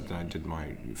 Then I did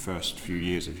my first few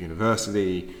years of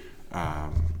university. I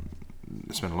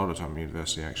spent a lot of time in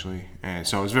university actually, and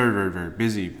so I was very, very, very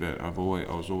busy. But I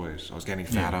was getting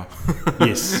fatter.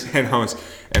 Yes. and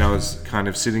I was kind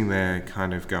of sitting there,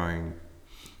 kind of going,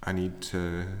 I need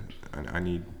to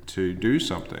do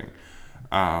something.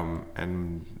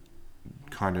 And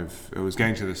kind of, it was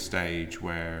getting to the stage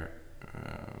where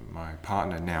my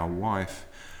partner, now wife,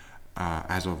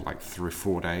 as of like 3 or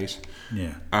 4 days,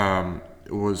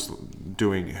 was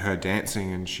doing her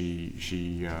dancing, and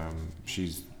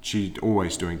she's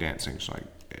always doing dancing. It's like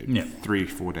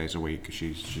 3-4 days a week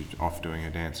she's off doing her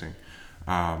dancing,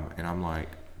 and I'm like,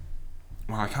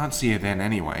 well, I can't see her then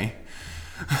anyway.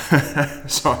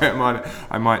 So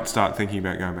I might start thinking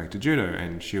about going back to judo,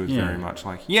 and she was very much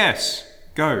like, yes,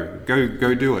 go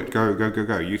do it,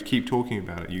 go. You keep talking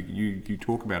about it. You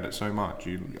talk about it so much.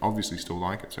 You obviously still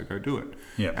like it, so go do it.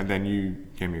 Yeah. And then you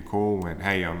gave me a call and went,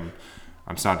 hey, I'm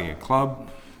starting a club.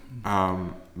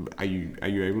 Are you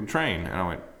able to train? And I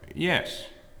went, yes,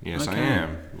 okay. I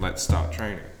am. Let's start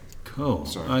training. Cool.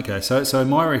 So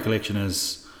my recollection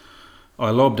is, I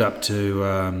lobbed up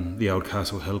to the old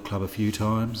Castle Hill Club a few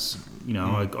times.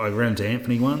 I ran into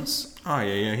Anthony once. Oh,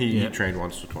 yeah. He trained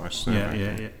once or twice. So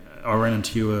Yeah. I ran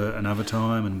into you another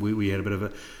time, and we had a bit of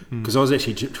a... Because I was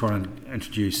actually trying to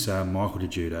introduce Michael to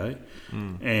judo,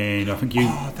 and I think you...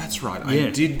 Oh, that's right. I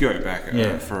did go back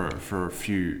for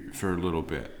a little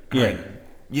bit.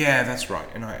 Yeah, that's right.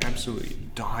 And I absolutely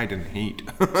died in heat.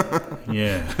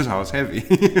 Yeah. Because I was heavy.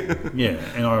 Yeah,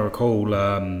 and I recall,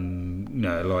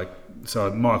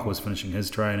 so Michael was finishing his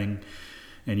training,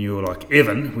 and you were like,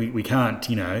 Evan, we can't,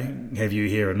 have you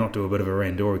here and not do a bit of a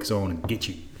randori because I want to get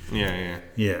you. Yeah.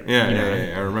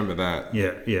 I remember that.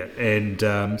 Yeah. And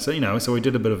so we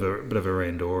did a bit of a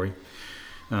randori.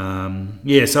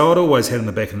 So I'd always had in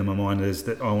the back of my mind is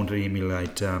that I wanted to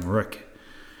emulate Rick.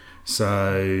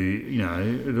 So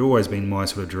it had always been my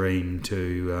sort of dream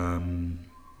to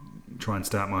try and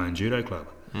start my own judo club.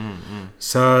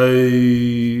 So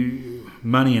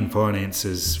money and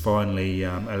finances finally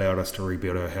allowed us to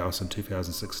rebuild our house in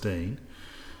 2016.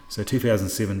 So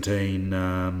 2017,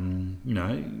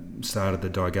 started the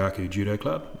Daigaku Judo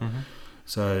Club.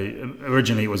 So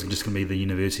originally it was just going to be the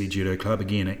University Judo Club,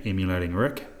 again emulating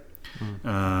Rick.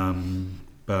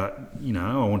 But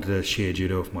I wanted to share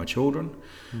judo with my children.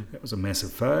 That was a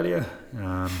massive failure.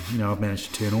 I've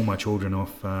managed to turn all my children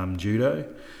off judo.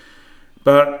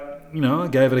 But I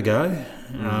gave it a go,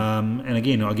 and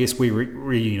again, I guess we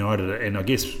reunited it. And I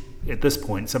guess at this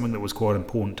point, something that was quite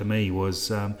important to me was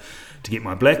to get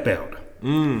my black belt.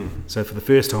 So for the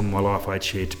first time in my life, I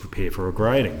actually had to prepare for a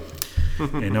grading,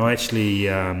 and I actually,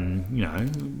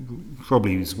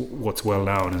 probably what's well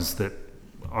known is that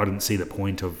I didn't see the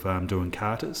point of doing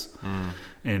katas.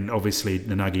 And obviously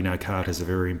the nagi no kata is a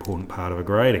very important part of a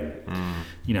grading.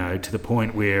 To the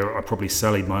point where I probably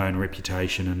sullied my own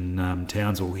reputation in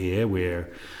Townsville here, where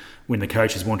when the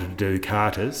coaches wanted to do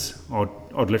katas,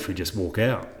 I'd literally just walk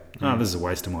out. Oh, this is a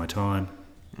waste of my time.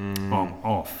 I'm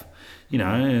off.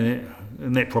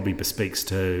 And that probably bespeaks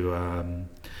to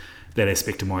that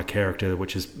aspect of my character,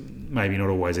 which is maybe not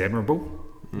always admirable.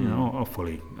 I'll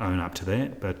fully own up to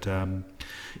that, but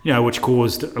which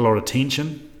caused a lot of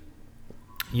tension.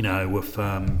 With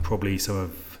probably some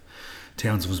of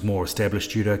Townsville's more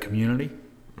established judo community.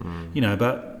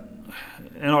 But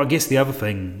I guess the other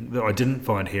thing that I didn't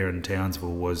find here in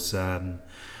Townsville was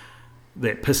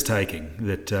that piss taking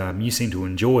that you seem to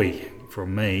enjoy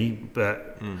from me,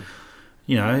 but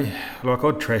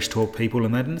I'd trash talk people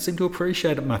and they didn't seem to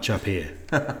appreciate it much up here.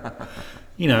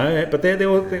 but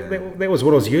that was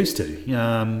what I was used to.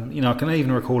 I can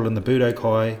even recall in the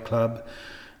Budokai club,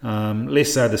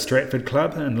 less so the Stratford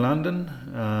club in London.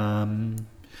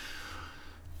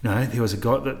 There was a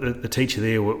guy, the teacher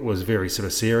there was very sort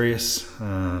of serious,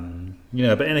 and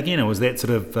again, it was that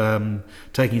sort of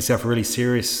taking yourself really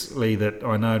seriously that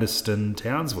I noticed in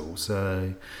Townsville.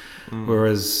 So,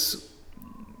 whereas,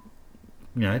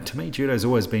 to me, judo's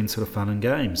always been sort of fun and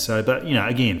games. So, but,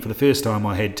 again, for the first time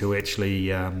I had to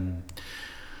actually learn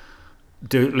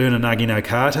a nagi no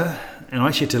kata, and I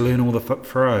actually had to learn all the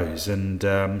throws. And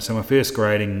so my first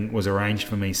grading was arranged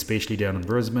for me, especially down in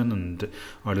Brisbane, and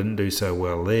I didn't do so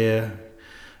well there.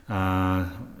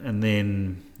 And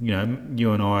then,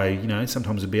 you and I,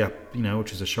 sometimes would be up,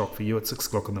 which is a shock for you, at 6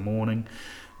 o'clock in the morning,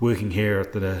 working here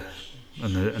at in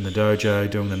the dojo,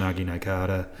 doing the nagi no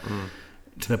kata,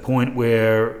 to the point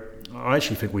where I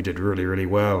actually think we did really, really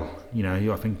well.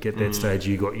 I think at that stage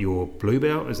you got your blue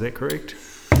belt, is that correct?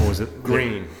 Or was it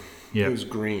green? Yeah. It was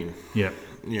green. Yeah.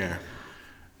 Yeah.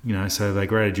 So they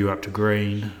graded you up to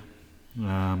green.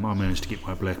 I managed to get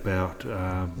my black belt.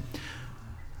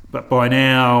 But by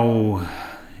now,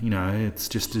 it's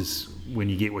just as when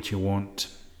you get what you want,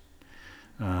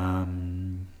 the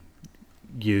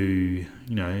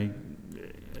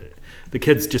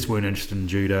kids just weren't interested in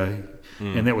judo,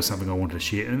 and that was something I wanted to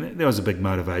share. And that was a big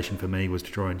motivation for me, was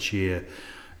to try and share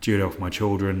judo with my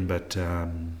children, but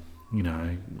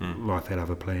life had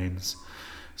other plans.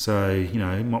 So,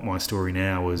 my story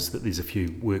now is that there's a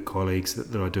few work colleagues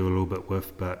that I do a little bit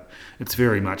with, but it's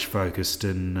very much focused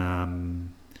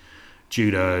in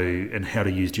judo and how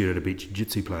to use judo to beat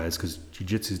jiu-jitsu players, because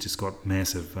jiu-jitsu's just got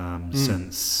massive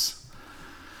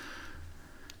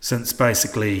since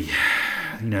basically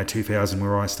 2000,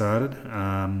 where I started.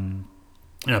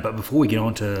 But before we get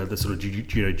on to the sort of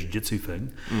judo jiu-jitsu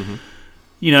thing,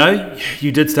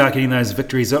 you did start getting those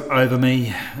victories over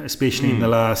me, especially in the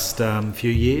last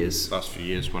few years. Last few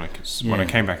years, when I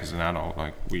came back as an adult,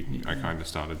 I kind of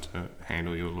started to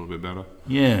handle you a little bit better.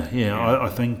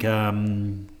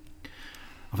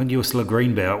 I think you were still a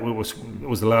green belt. It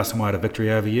was the last time I had a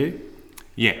victory over you.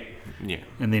 Yeah.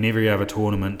 And then every other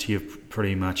tournament, you've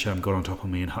pretty much got on top of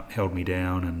me and held me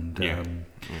down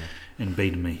and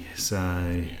beaten me.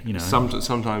 So,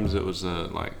 Sometimes it was a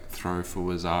throw for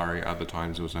Wazari. Other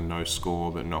times it was a no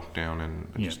score but knockdown and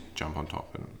just jump on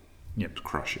top and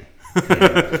crush you.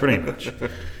 Pretty much.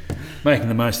 Making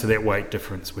the most of that weight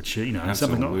difference, which,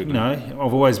 something,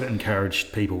 I've always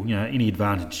encouraged people, any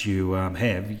advantage you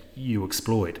have, you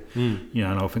exploit. And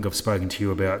I think I've spoken to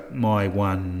you about my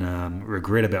one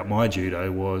regret about my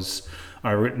judo was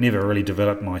I never really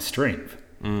developed my strength.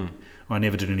 I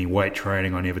never did any weight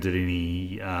training. I never did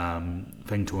any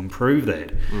thing to improve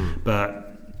that. But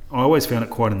I always found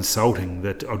it quite insulting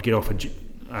that I'd get off a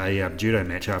judo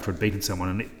match after I'd beaten someone,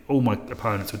 and all my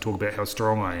opponents would talk about how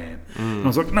strong I am. And I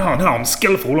was like, no, I'm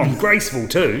skillful, I'm graceful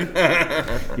too.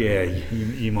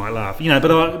 You might laugh,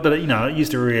 but it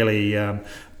used to really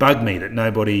bug me that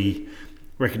nobody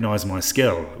recognised my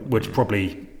skill, which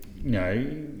probably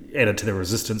added to the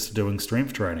resistance to doing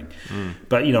strength training.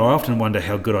 But I often wonder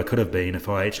how good I could have been if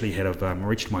I actually had have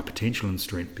reached my potential in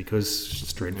strength, because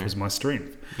strength was my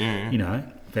strength.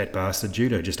 Fat bastard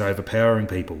judo, just overpowering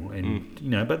people,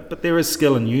 and but there is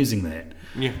skill in using that.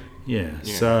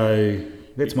 So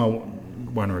that's my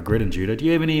one regret in judo. Do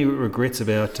you have any regrets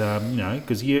about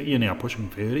because you're now pushing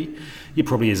 30, you're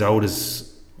probably as old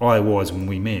as I was when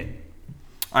we met?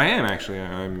 I am actually.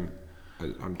 I'm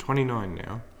 29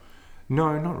 now.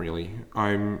 No, not really.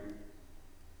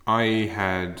 I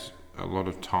had a lot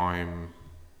of time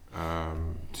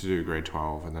to do grade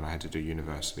 12, and then I had to do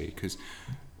university, because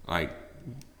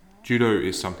judo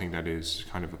is something that is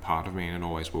kind of a part of me, and it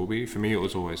always will be. For me, it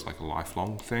was always a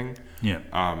lifelong thing.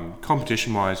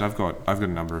 Competition-wise, I've got a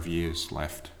number of years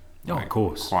left. Of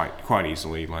course. Quite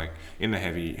easily, in the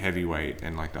heavyweight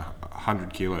and the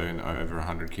 100 kilo and over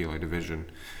 100 kilo division.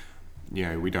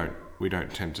 We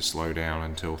don't tend to slow down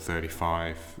until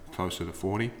 35, closer to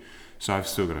 40. So I've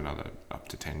still got another up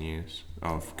to 10 years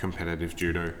of competitive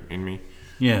judo in me.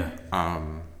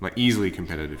 Easily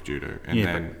competitive judo, and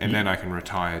then I can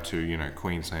retire to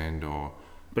Queensland or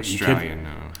Australian.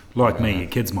 Me, your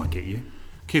kids might get you.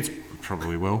 Kids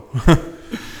probably will.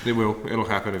 They will. It'll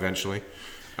happen eventually.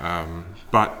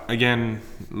 But again,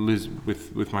 Liz,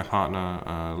 with my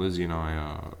partner, Lizzie and I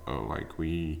are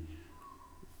we.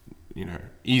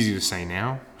 Easy to say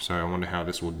now. So I wonder how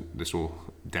this will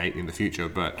date in the future.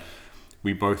 But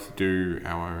we both do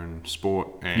our own sport,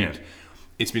 and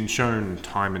it's been shown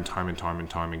time and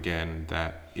time again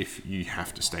that if you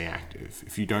have to stay active,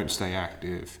 if you don't stay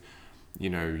active, you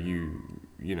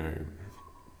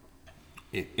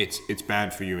it's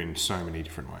bad for you in so many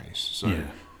different ways. So,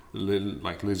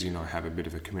 like Lizzie and I have a bit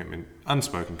of a commitment,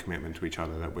 unspoken commitment to each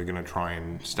other, that we're going to try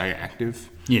and stay active.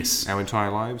 Yes. Our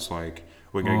entire lives. Like,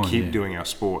 we're going to keep doing our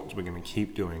sports. We're going to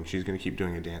keep doing. She's going to keep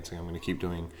doing her dancing. I'm going to keep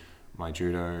doing my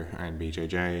judo and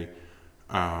BJJ.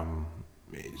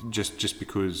 Just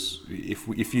because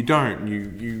if you don't,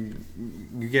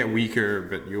 you get weaker,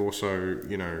 but you also,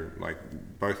 you know, like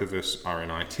both of us are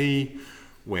in IT.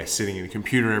 We're sitting in a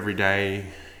computer every day,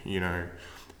 you know,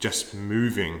 just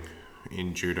moving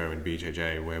in judo and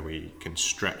BJJ, where we can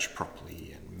stretch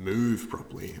properly and move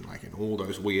properly and like in all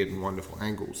those weird and wonderful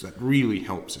angles, that really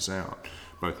helps us out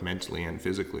both mentally and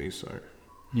physically. So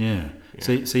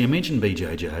So you mentioned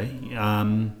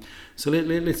BJJ. So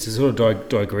let's sort of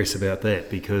digress about that,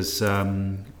 because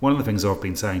one of the things I've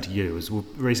been saying to you is we've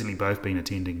recently both been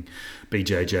attending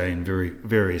BJJ in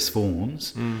various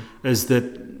forms, is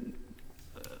that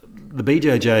the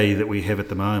BJJ that we have at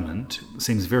the moment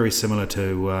seems very similar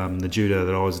to the judo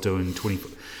that I was doing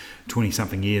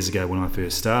 20-something years ago when I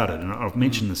first started. And I've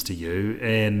mentioned this to you,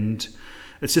 and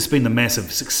it's just been the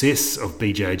massive success of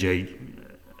BJJ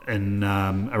in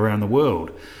around the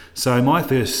world. So my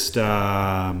first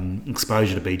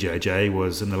exposure to BJJ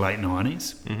was in the late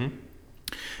 90s.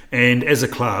 And as a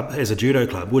club, as a judo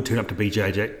club, we'd turn up to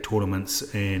BJJ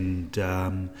tournaments, and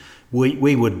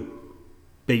we would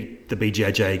beat the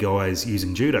BJJ guys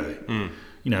using judo.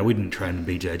 You know, we didn't train in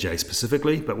BJJ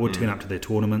specifically, but we'd turn up to their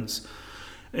tournaments.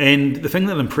 And the thing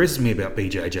that impresses me about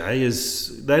BJJ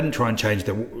is they didn't try and change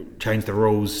the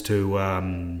rules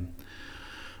to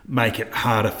make it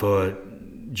harder for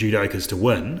judokas to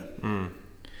win.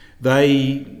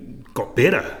 They got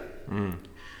better.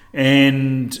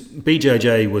 And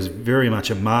BJJ was very much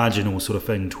a marginal sort of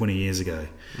thing 20 years ago.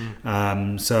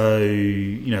 So,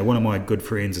 you know, one of my good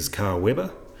friends is Carl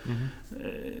Weber.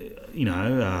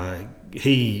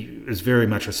 He is very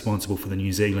much responsible for the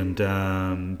New Zealand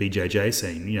BJJ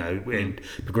scene, you know, and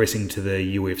progressing to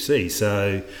the UFC.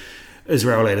 So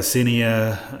Israel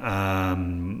Adesanya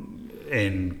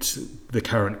and the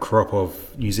current crop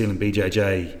of New Zealand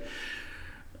BJJ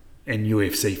and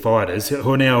UFC fighters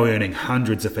who are now earning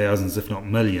hundreds of thousands, if not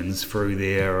millions, through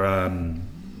their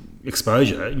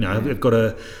exposure. You know, they've got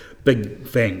a big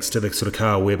thanks to the sort of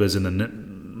Carl Webbers and the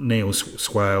Neil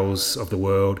Swales of the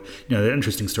world. You know, the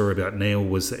interesting story about Neil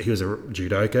was that he was a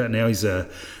judoka, and now he's a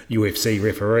UFC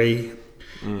referee.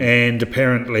 And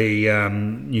apparently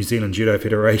New Zealand Judo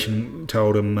Federation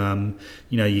told him,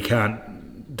 you know, you can't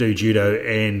do judo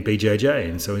and BJJ,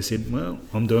 and so he said, well,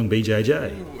 I'm doing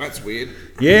BJJ. That's weird.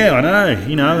 Yeah, I know,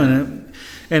 you know,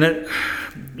 and it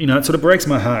you know, it sort of breaks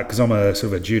my heart, because I'm a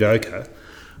sort of a judoka.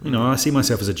 You know, I see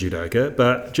myself as a judoka,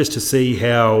 but just to see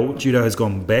how judo has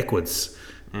gone backwards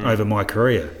over my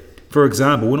career. For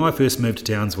example, when I first moved to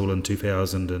Townsville in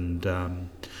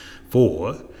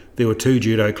 2004, there were 2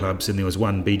 judo clubs and there was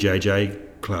 1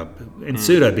 BJJ club, and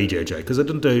pseudo BJJ, because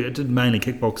it did mainly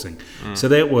kickboxing. So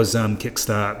that was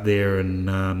Kickstart there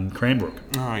in Cranbrook.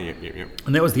 Oh, yep.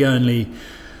 And that was the only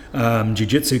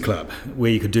jiu-jitsu club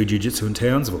where you could do jiu-jitsu in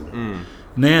Townsville.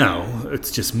 Now it's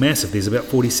just massive. There's about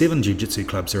 47 jiu-jitsu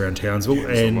clubs around Townsville,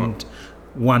 and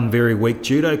 1 very weak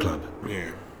judo club.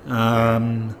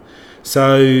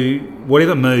 So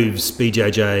whatever moves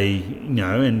BJJ, you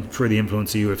know, and through the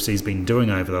influence the UFC's been doing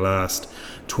over the last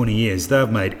 20 years, they've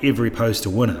made every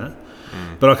poster winner.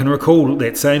 But I can recall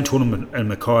that same tournament in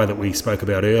Mackay that we spoke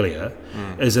about earlier,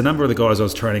 is a number of the guys I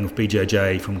was training with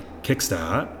BJJ from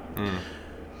Kickstart,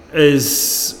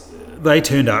 is they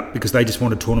turned up because they just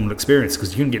wanted tournament experience, because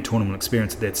you couldn't get tournament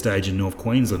experience at that stage in North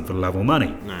Queensland for the love or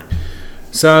money.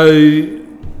 So,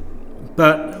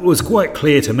 but it was quite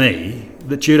clear to me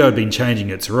that judo had been changing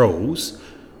its rules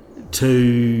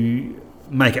to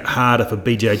make it harder for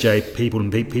BJJ people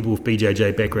and people with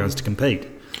BJJ backgrounds to compete.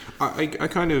 I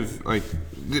kind of like,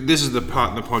 this is the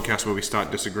part in the podcast where we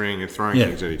start disagreeing and throwing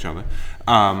things at each other.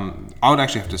 I would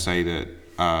actually have to say that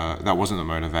that wasn't the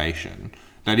motivation.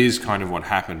 That is kind of what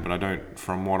happened, but I don't,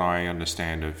 from what I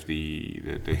understand of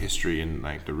the history and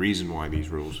like the reason why these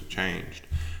rules have changed,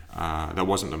 that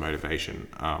wasn't the motivation.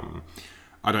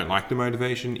 I don't like the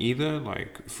motivation either.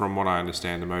 Like, from what I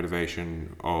understand, the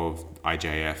motivation of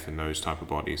IJF and those type of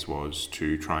bodies was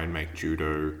to try and make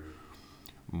judo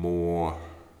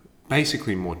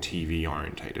basically more TV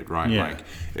orientated, right?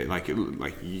 Like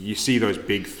you see those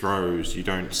big throws, you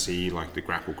don't see like the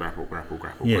grapple,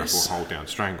 hold down,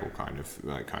 strangle kind of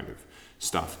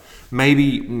stuff.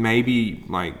 Maybe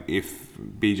like if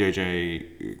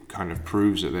BJJ kind of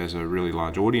proves that there's a really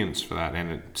large audience for that,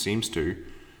 and it seems to,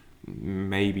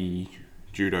 maybe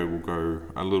judo will go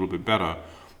a little bit better.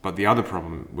 But the other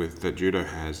problem that judo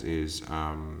has is,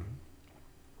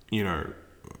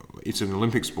 it's an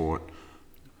Olympic sport.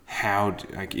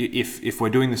 If we're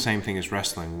doing the same thing as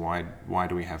wrestling, why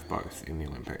do we have both in the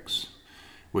Olympics?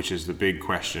 Which is the big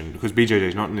question, because BJJ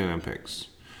is not in the Olympics,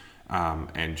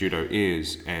 and judo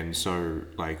is, and so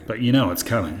like. But it's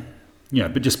coming.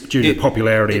 But just due to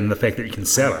popularity and the fact that you can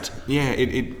sell it. Yeah,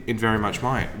 it very much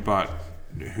might, but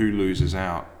who loses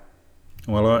out?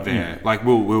 Well, there,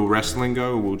 will wrestling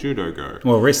go or will judo go?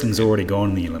 Well, wrestling's already gone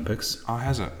in the Olympics. Oh,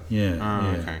 has it?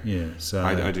 Yeah. Okay. Yeah. So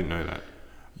I didn't know that.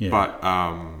 Yeah.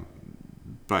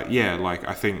 But yeah, like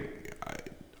I think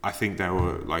they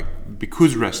were like,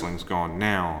 because wrestling's gone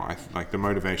now. The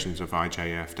motivations of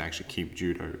IJF to actually keep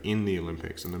judo in the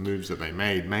Olympics and the moves that they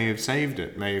made may have saved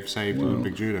it. May have saved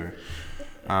Olympic judo.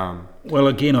 Well,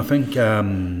 again, I think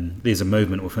there's a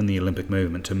movement within the Olympic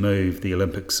movement to move the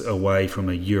Olympics away from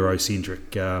a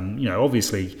Eurocentric,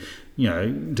 obviously,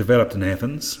 developed in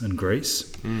Athens in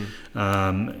Greece,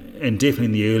 and definitely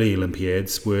in the early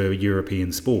Olympiads were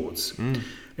European sports.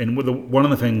 And one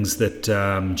of the things that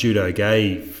judo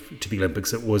gave to the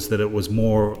Olympics was that it was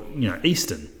more,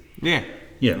 Eastern. Yeah.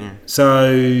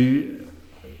 So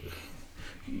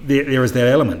there is that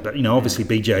element, but obviously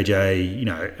BJJ,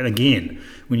 and again,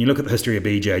 when you look at the history of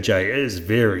BJJ, it is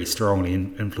very strongly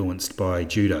influenced by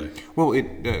judo. Well,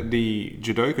 the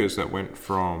judokas that went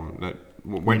from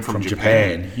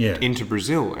Japan into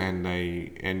Brazil, and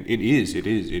it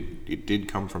did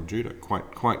come from judo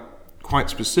quite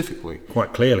specifically,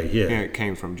 quite clearly. Yeah, it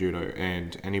came from judo,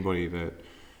 and any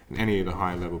of the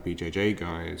high level BJJ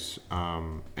guys,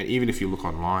 and even if you look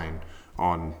online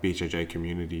on BJJ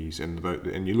communities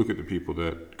and you look at the people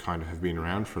that kind of have been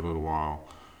around for a little while,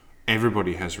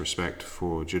 everybody has respect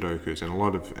for judokas,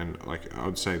 and I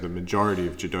would say the majority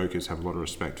of judokas have a lot of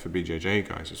respect for BJJ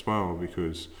guys as well,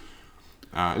 because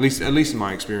at least in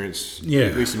my experience,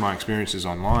 at least in my experiences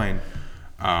online,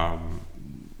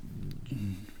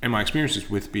 and my experiences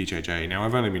with BJJ. Now,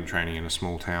 I've only been training in a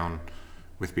small town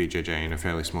with BJJ in a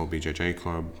fairly small BJJ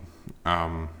club,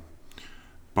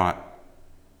 but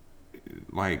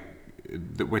like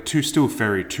we're two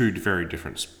very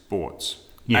different sports.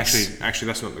 Yes. Actually,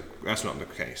 that's not the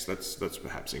case. That's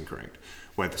perhaps incorrect.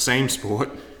 We're the same sport,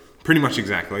 pretty much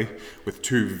exactly, with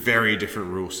two very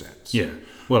different rule sets. Yeah.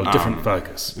 Well, different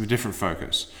focus. Different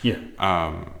focus. Yeah.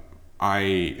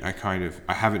 I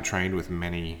haven't trained with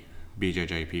many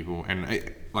BJJ people, and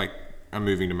I'm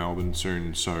moving to Melbourne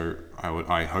soon, so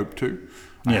I hope to.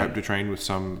 I hope to train with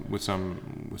some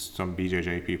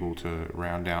BJJ people to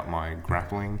round out my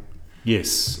grappling.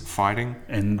 Yes, fighting,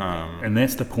 and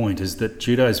that's the point, is that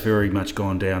judo's very much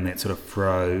gone down that sort of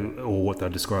throw, or what they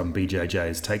describe in BJJ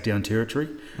as takedown territory.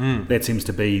 That seems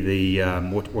to be the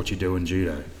what you do in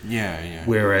judo. Yeah.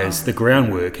 Whereas the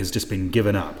groundwork has just been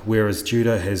given up. Whereas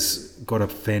judo has got a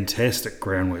fantastic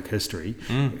groundwork history.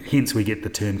 Hence, we get the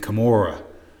term Kimura.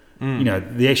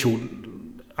 The actual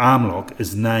arm lock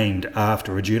is named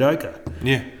after a judoka.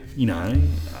 Yeah.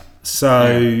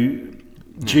 So.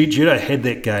 Judo had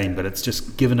that game, but it's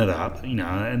just given it up,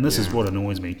 and this is what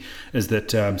annoys me, is that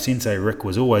Sensei Rick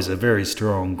was always a very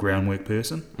strong groundwork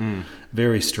person,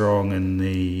 very strong in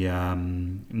the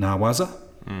Nawaza,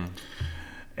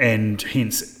 and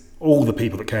hence all the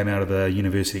people that came out of the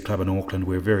University Club in Auckland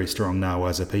were very strong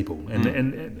Nawaza people,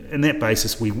 and that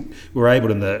basis we were able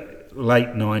in the late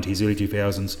 90s, early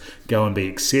 2000s go and be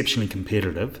exceptionally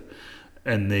competitive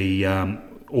in the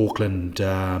Auckland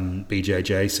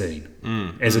BJJ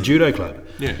scene as a judo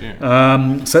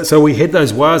club. So we had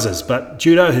those wazas, but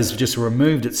judo has just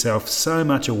removed itself so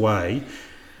much away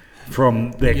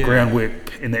from that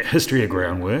groundwork and that history of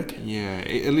groundwork. Yeah,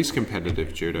 at least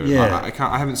competitive judo. Yeah.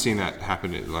 I haven't seen that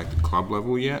happen at the club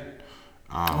level yet.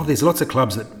 There's lots of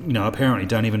clubs that apparently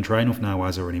don't even train with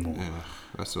nawaza anymore. Yeah,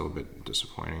 that's a little bit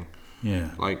disappointing. Yeah.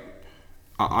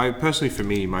 I personally, for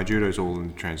me, my judo's all in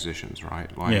the transitions,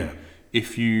 right?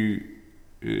 If you,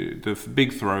 the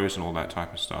big throws and all that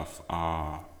type of stuff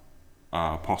are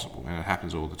possible, and it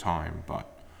happens all the time. But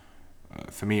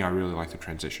for me, I really like the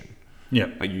transition.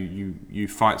 Yeah. You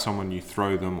fight someone, you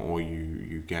throw them, or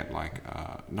you get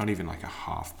not even a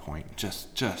half point,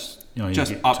 just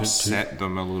upset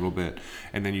them a little bit,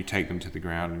 and then you take them to the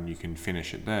ground and you can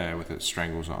finish it there with its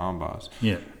strangles or arm bars.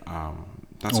 Yeah.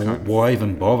 That's why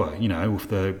even bother? With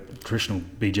the traditional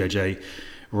BJJ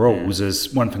rules,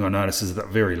 is one thing I notice is that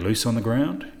they're very loose on the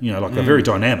ground. They're very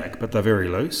dynamic, but they're very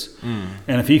loose.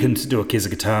 And if you can do a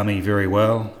Kezugatami very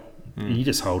well, you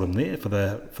just hold them there for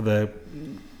the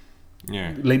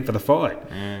length of the fight.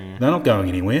 They're not going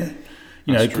anywhere.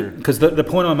 Because the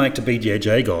point I make to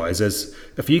BJJ guys is,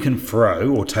 if you can throw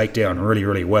or take down really,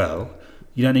 really well,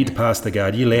 You don't need to pass the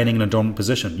guard. You're landing in a dominant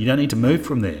position. You don't need to move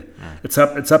from there. It's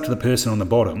up to the person on the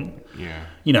bottom. Yeah.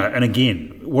 And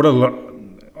again,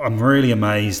 I'm really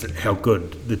amazed at how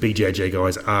good the BJJ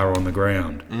guys are on the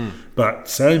ground. But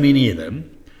so many of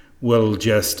them will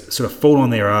just sort of fall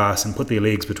on their ass and put their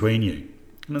legs between you.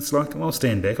 And it's like, well, I'll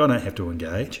stand back. I don't have to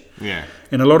engage. Yeah.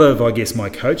 And a lot of, I guess, my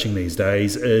coaching these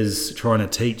days is trying to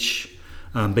teach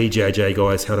BJJ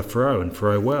guys how to throw and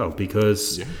throw well,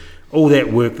 because all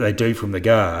that work they do from the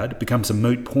guard becomes a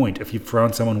moot point if you've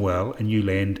thrown someone well and you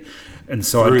land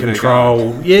inside Through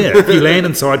control. Yeah, if you land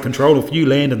inside control, if you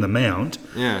land in the mount,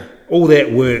 all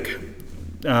that work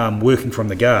working from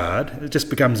the guard, it just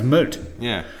becomes moot.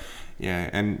 Yeah.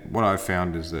 Yeah, and what I've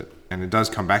found is that, and it does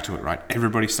come back to it, right?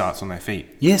 Everybody starts on their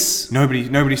feet. Yes.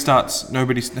 Nobody starts,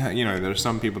 there are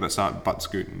some people that start butt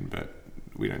scooting, but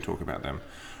we don't talk about them.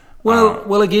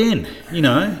 Well, again,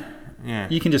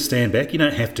 you can just stand back. You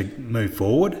don't have to move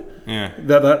forward. Yeah.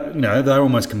 They're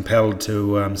almost compelled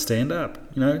to stand up,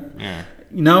 Yeah.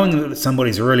 Knowing that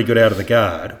somebody's really good out of the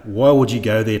guard, why would you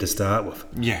go there to start with?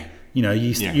 Yeah.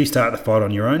 You start the fight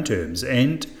on your own terms.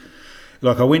 And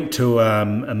like, I went to a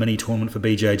mini tournament for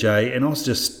BJJ, and I was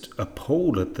just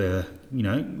appalled at the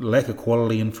lack of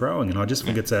quality in throwing. And I just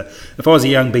think if I was a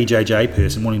young BJJ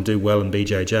person wanting to do well in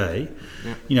BJJ,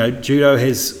 judo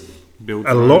has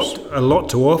a lot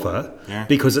to offer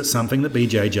because it's something that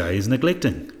BJJ is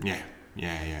neglecting. Yeah.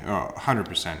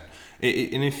 100%.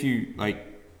 And if you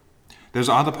there's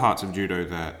other parts of judo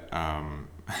that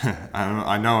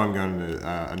I know I'm going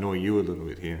to annoy you a little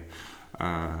bit here.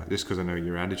 Just because I know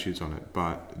your attitudes on it,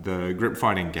 but the grip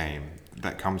fighting game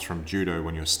that comes from judo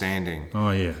when you're standing. Oh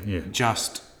yeah.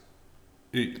 Just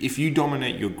if you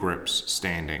dominate your grips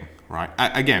standing, right?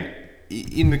 Again,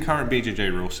 in the current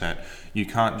BJJ rule set, you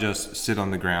can't just sit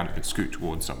on the ground and scoot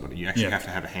towards somebody. You actually have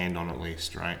to have a hand on at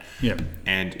least, right? Yeah.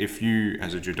 And if you,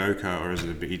 as a judoka or as a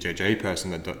BJJ person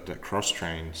that cross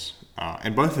trains,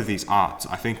 and both of these arts,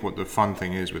 I think what the fun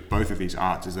thing is with both of these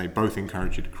arts is they both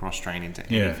encourage you to cross train into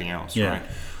anything else, right?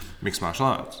 Mixed martial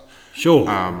arts. Sure.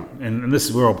 And this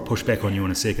is where I'll push back on you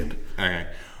in a second. Okay.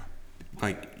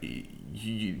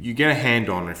 You get a hand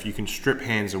on, if you can strip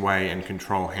hands away and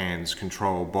control hands,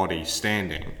 control body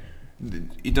standing,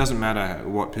 it doesn't matter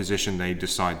what position they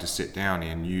decide to sit down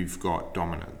in, you've got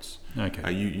dominance. Okay.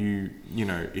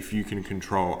 If you can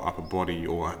control upper body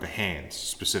or the hands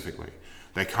specifically,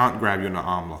 they can't grab you in an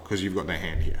arm lock because you've got their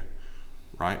hand here,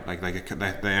 right? Like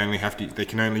they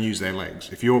can only use their legs.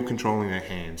 If you're controlling their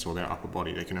hands or their upper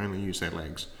body, they can only use their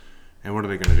legs. And what are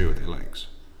they going to do with their legs?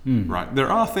 Right?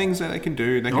 There are things that they can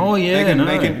do. They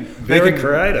can, very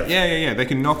creative. Yeah. They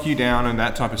can knock you down and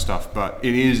that type of stuff. But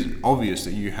it is obvious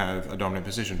that you have a dominant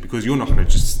position because you're not going to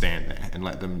just stand there and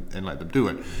let them do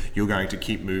it. You're going to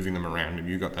keep moving them around, and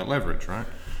you've got that leverage, right?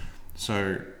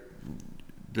 So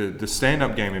the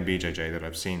stand-up game in BJJ that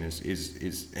I've seen is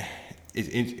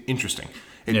interesting.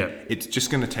 It's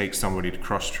just going to take somebody to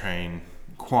cross-train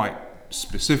quite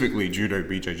specifically judo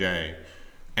BJJ,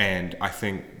 and I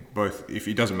think both, if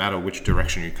it doesn't matter which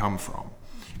direction you come from,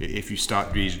 if you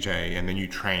start BJJ and then you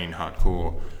train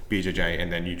hardcore BJJ and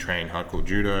then you train hardcore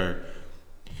judo,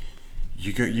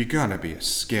 you're gonna be a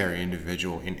scary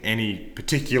individual in any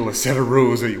particular set of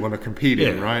rules that you want to compete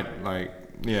in, right?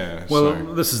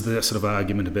 This is the sort of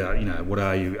argument about, what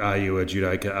are you? Are you a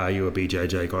judoka? Are you a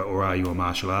BJJ guy? Or are you a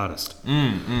martial artist?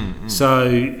 So,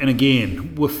 and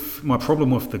again, with my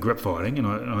problem with the grip fighting, and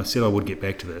I said I would get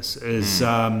back to this, is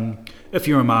if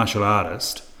you're a martial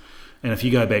artist, and if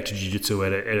you go back to jiu-jitsu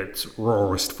at its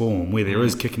rawest form, where there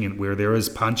is kicking and where there is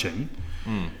punching,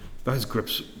 those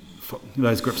grips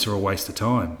are a waste of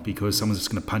time because someone's just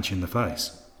going to punch you in the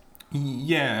face.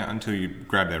 Yeah, until you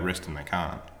grab their wrist and they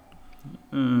can't.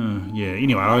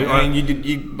 Anyway,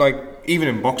 you even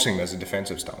in boxing, there's a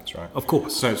defensive stance, right? Of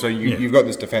course. So you've got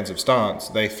this defensive stance.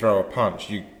 They throw a punch.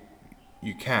 You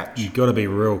catch. You've got to be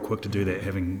real quick to do that,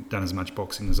 having done as much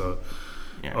boxing as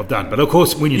I've done. But of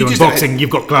course, when you're doing boxing, you've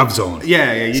got gloves on.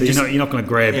 Yeah. You're not going to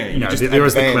grab. There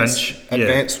is the clinch.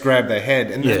 Advance, grab their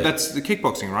head, and that's the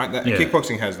kickboxing, right?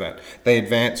 Kickboxing has that. They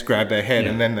advance, grab their head,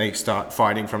 and then they start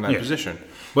fighting from that position.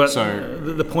 But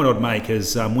the point I'd make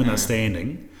is when they're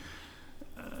standing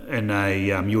in a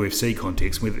UFC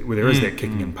context where there is that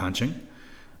kicking and punching,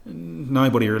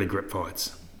 nobody really grip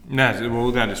fights. No,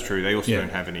 well, that is true. They also don't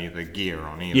have any of the gear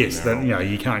on either. Yes,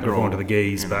 you can't grip onto the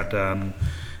gis, but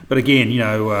again,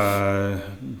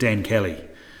 Dan Kelly,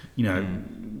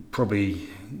 probably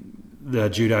the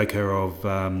judoka of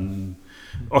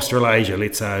Australasia,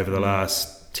 let's say, over the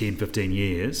last 10, 15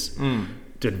 years,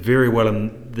 did very well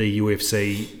in the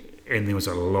UFC, and there was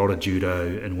a lot of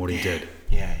judo in what he did.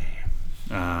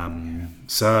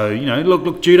 So,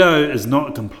 look, judo is not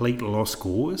a complete lost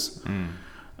cause.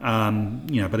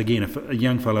 But again, if a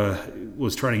young fella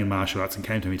was training in martial arts and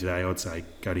came to me today, I'd say,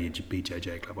 go to your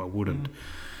BJJ club. I wouldn't.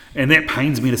 And that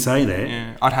pains me to say that.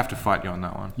 Yeah, I'd have to fight you on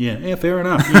that one. Yeah, fair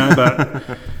enough.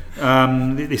 But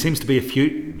there seems to be a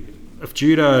few... If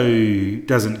judo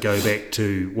doesn't go back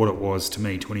to what it was to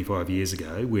me 25 years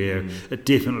ago, where it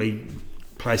definitely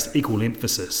placed equal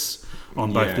emphasis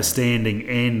on both the standing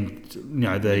and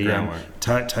the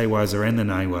teiwaza and the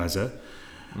neiwaza,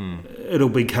 it'll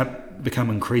become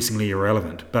increasingly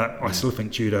irrelevant. But I still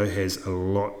think judo has a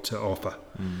lot to offer.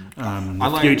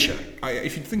 Future.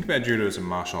 If you think about judo as a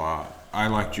martial art, I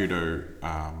like judo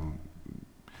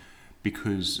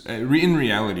because in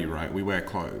reality, right, we wear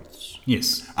clothes.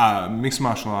 Yes. Mixed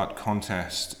martial art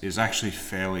contest is actually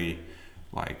fairly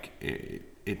like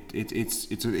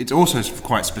it's also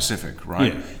quite specific,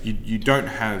 right? Yeah. You don't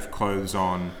have clothes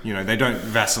on. They don't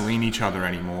Vaseline each other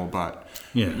anymore, but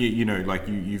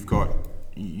you've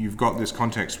got this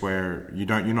context where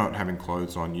you're not having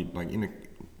clothes on. You like in a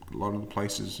lot of the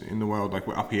places in the world, like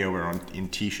we're up here, we're in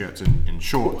t-shirts and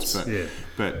shorts,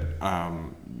 but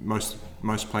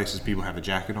most places people have a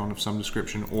jacket on of some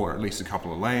description, or at least a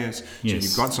couple of layers. So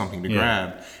you've got something to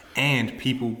grab, and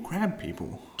people grab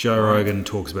people. Joe Rogan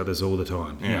talks about this all the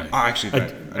time. Yeah, I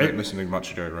don't listen to much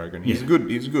of Joe Rogan. He's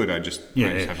good. I just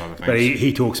have other things. But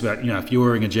he talks about if you're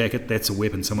wearing a jacket, that's a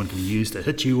weapon someone can use to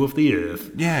hit you off the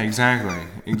earth. Yeah, exactly.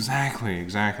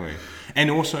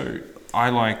 And also, I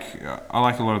like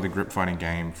a lot of the grip fighting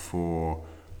game for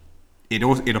it.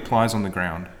 It applies on the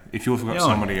ground. If you've got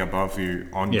somebody above you,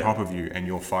 on top of you, and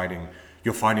you're fighting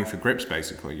for grips.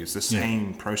 Basically, it's the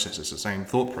same process. It's the same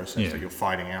thought process that you're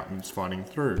fighting out and fighting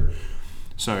through.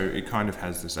 So it kind of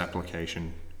has this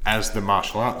application as the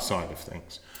martial arts side of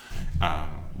things.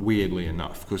 Weirdly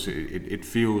enough, because it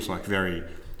feels like very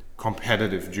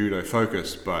competitive judo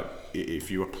focused, but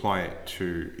if you apply it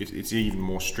to it's even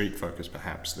more street focused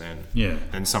perhaps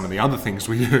than some of the other things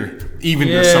we do,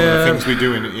 some of the things we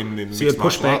do in mixed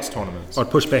martial arts tournaments.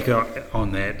 I'd push back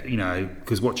on that,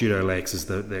 because what judo lacks is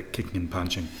the kicking and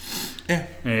punching. Yeah.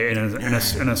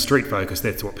 In a street focus,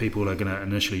 that's what people are going to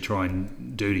initially try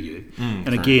and do to you. And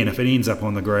true. again, if it ends up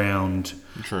on the ground,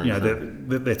 true.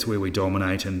 That's where we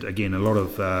dominate. And again, a lot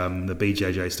of the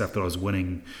BJJ stuff that I was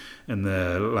winning in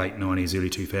the late 90s, early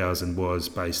 2000s was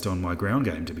based on my ground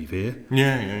game, to be fair.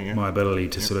 Yeah. My ability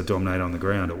to sort of dominate on the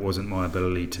ground. It wasn't my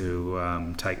ability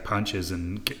to take punches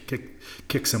and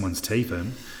kick someone's teeth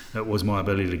in. It was my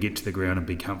ability to get to the ground and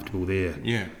be comfortable there.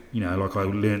 Yeah. Like I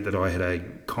learnt that I had a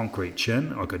concrete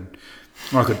chin. I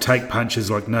could take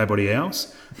punches like nobody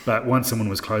else, but once someone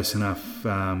was close enough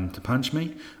to punch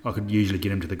me, I could usually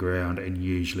get him to the ground and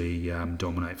usually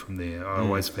dominate from there. I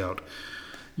always felt,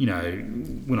 when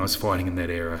I was fighting in that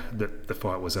era, that the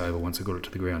fight was over once I got it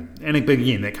to the ground. And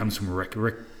again, that comes from Rick.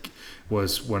 Rick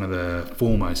was one of the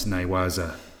foremost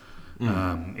neiwaza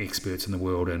experts in the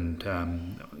world, and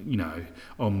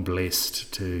I'm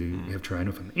blessed to have trained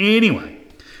with him. Anyway,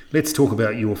 let's talk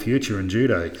about your future in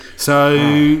judo. So,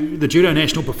 the Judo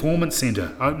National Performance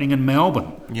Centre opening in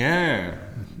Melbourne. Yeah.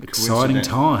 Exciting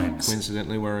times.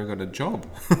 Coincidentally, where I got a job.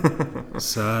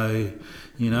 So,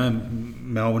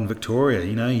 Melbourne, Victoria,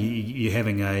 you're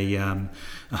having a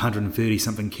 130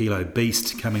 something kilo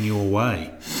beast coming your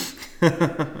way.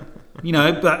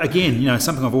 But again,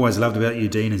 something I've always loved about you,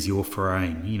 Dean, is your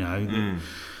frame.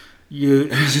 You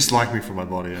just like me for my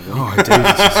body. Oh, I do.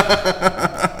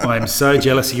 I'm so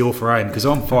jealous of your frame because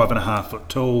I'm 5.5 foot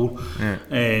tall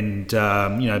and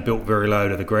built very low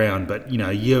to the ground. But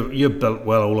you're built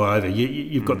well all over.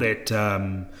 You've got that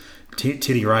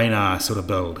Teddy Rayner sort of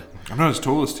build. I'm not as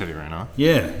tall as Teddy Rayner.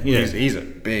 Yeah. He's a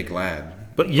big lad.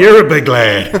 But you're a big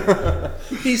lad.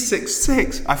 He's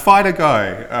 6'6". I fight a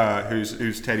guy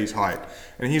who's Teddy's height,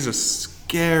 and he's a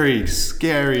scary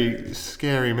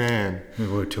man.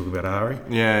 We're talking about Ari.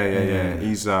 Yeah.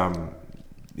 He's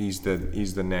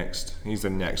the next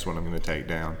one I'm going to take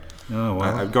down. Oh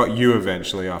wow! I've got you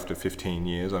eventually after 15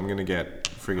 years. I'm going to get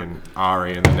friggin'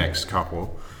 Ari in the next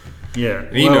couple. Yeah,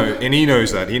 and he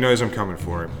knows that. He knows I'm coming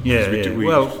for him. Yeah,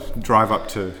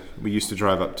 We used to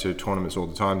drive up to tournaments all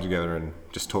the time together and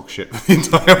just talk shit the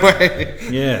entire way.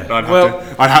 Yeah.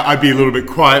 I'd be a little bit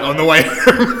quiet on the way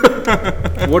home.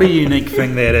 What a unique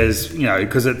thing that is,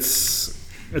 because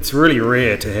it's really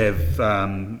rare to have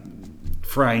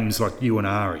frames like you and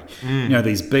Ari. You know,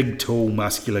 these big, tall,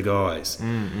 muscular guys.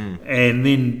 And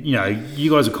then, you know,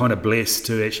 you guys are kind of blessed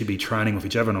to actually be training with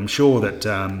each other. And I'm sure that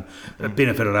it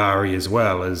benefited Ari as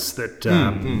well, is that...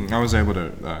 I was able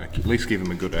to at least give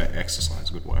him a good exercise,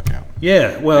 a good workout.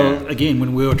 Yeah, well, again,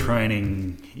 when we were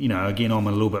training, you know, again, I'm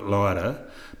a little bit lighter,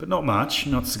 but not much,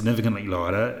 not significantly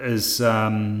lighter, is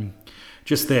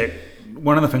just that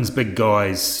one of the things big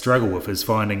guys struggle with is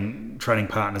finding training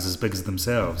partners as big as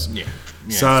themselves. Yeah,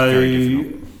 so, it's very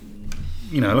difficult.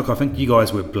 You know, look, I think you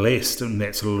guys were blessed in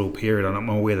that sort of little period. I'm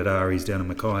aware that Ari's down in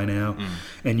Mackay now,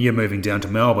 and you're moving down to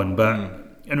Melbourne.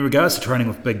 But in regards to training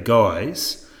with big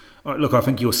guys, look, I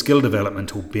think your skill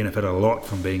development will benefit a lot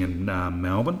from being in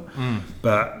Melbourne.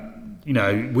 But, you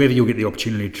know, whether you'll get the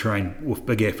opportunity to train with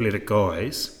big athletic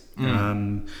guys,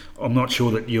 I'm not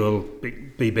sure that you'll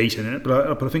be beaten in it,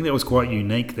 but I think that was quite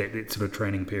unique, that sort of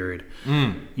training period.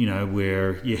 You know,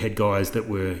 where you had guys that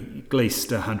were at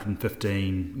least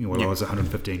 115. You know, I was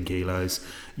 115 kilos.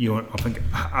 I think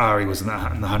Ari was in the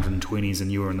 120s,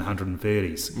 and you were in the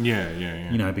 130s.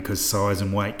 Yeah. You know, because size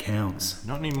and weight counts.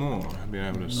 Not anymore. I've been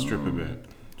able to strip a bit.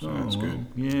 So that's good.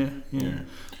 Yeah.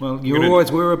 Well, you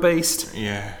always were a beast.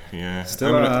 Yeah.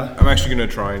 Still are. I'm actually going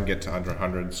to try and get to under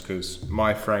 100s, because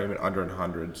my frame at under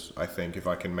 100s, I think if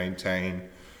I can maintain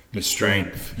the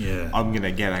strength, I'm going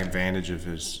to get advantage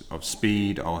of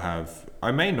speed.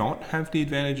 I may not have the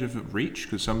advantage of reach,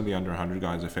 because some of the under 100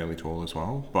 guys are fairly tall as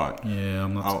well. But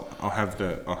I'll have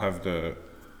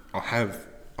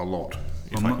a lot.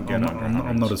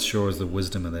 I'm not as sure as the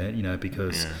wisdom of that, you know,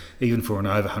 because even for an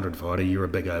over 100 fighter, you're a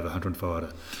big over 100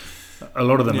 fighter. A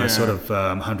lot of them are sort of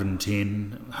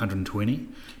 110, 120,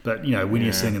 but you know, when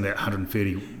you're seeing in that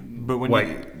 130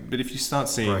 but if you start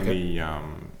seeing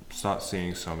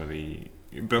some of the,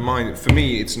 but for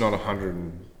me, it's not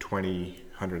 120.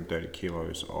 130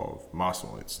 kilos of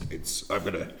muscle. It's I've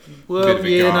got a bit of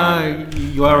a guard.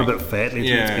 You are a bit fat.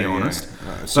 Let's be honest.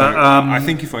 So I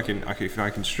think if I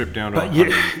can strip down. But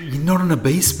you're not in a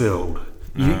beast build.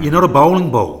 You're not a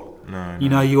bowling ball. No. You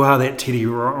know, you are that Teddy.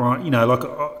 You know, like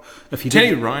if you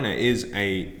Teddy Riner is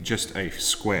just a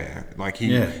square. Like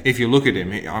if you look at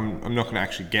him, I'm not going to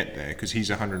actually get there, because he's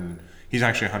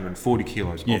actually 140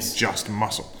 kilos of just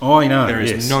muscle. Oh, I know. There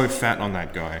is no fat on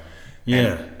that guy.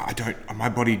 Yeah, and my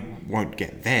body won't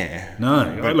get there.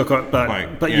 No,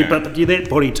 but you're that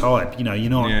body type. You know,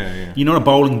 you're not a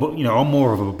bowling ball. You know, I'm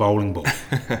more of a bowling ball.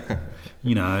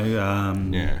 You know, I'm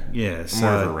more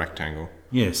of a rectangle.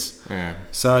 Yes. Yeah.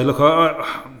 So look,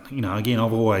 again,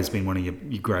 I've always been one of your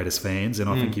greatest fans, and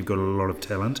I think you've got a lot of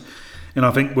talent. And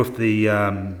I think with the,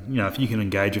 if you can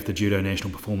engage with the Judo National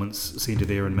Performance Centre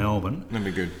there in Melbourne, that'd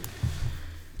be good.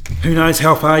 Who knows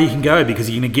how far you can go, because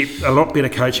you're going to get a lot better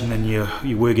coaching than you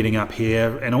were getting up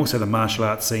here, and also the martial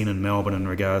arts scene in Melbourne in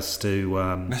regards to...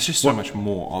 There's just so much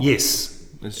more of it.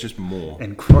 There's just more.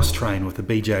 And cross-train with the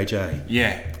BJJ.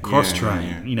 Yeah.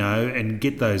 Cross-train, you know, and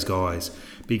get those guys,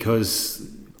 because...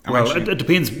 it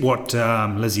depends what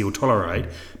Lizzie will tolerate,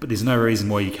 but there's no reason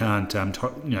why you can't,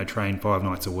 train 5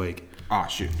 nights a week. Oh,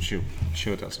 she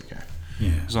doesn't care.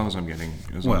 Yeah. As long as I'm getting...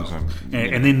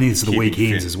 and then there's the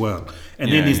weekends as well.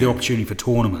 And then there's the opportunity for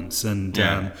tournaments, and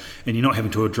you're not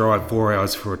having to drive 4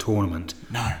 hours for a tournament.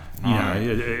 No. You know,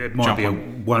 it might be a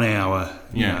 1 hour.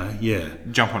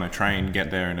 Jump on a train, get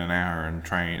there in an hour, and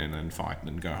train, and then fight, and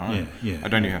then go home. I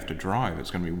don't even have to drive. It's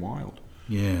going to be wild.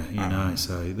 Yeah,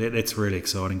 so that's really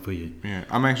exciting for you. Yeah,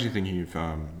 I'm actually thinking of...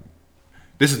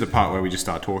 this is the part where we just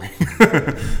start talking.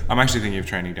 I'm actually thinking of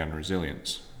training down to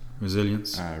Resilience.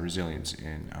 Resilience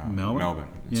in Melbourne.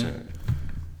 It's I'm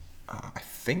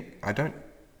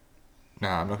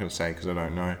not going to say, because I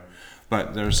don't know,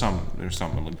 but there are some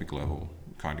Olympic level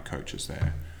kind of coaches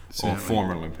there, or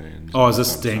former Olympians. Oh, is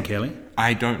this Dan Kelly?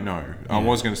 I don't know. I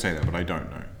was going to say that, but I don't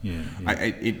know.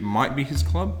 It might be his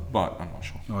club, but I'm not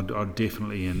sure. I'd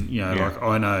definitely, like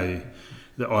I know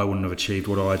that I wouldn't have achieved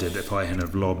what I did if I hadn't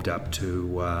have lobbed up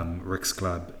to Rick's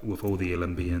club with all the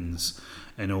Olympians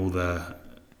and all the...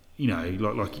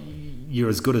 like you're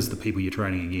as good as the people you're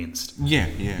training against. Yeah.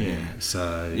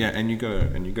 So and you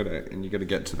gotta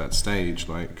get to that stage,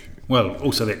 like. Well,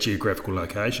 also that geographical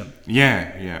location.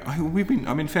 Yeah. I've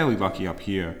been fairly lucky up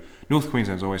here. North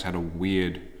Queensland's always had a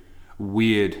weird,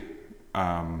 what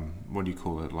do you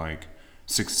call it? Like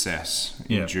success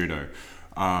in judo.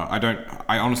 I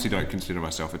honestly don't consider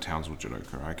myself a Townsville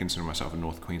judoka. I consider myself a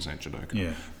North Queensland judoka.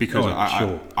 Yeah. Because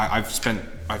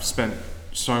I've spent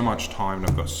so much time, and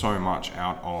I've got so much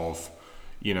out of,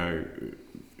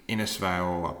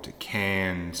 Innisfail up to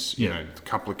Cairns, a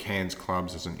couple of Cairns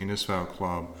clubs. There's an Innisfail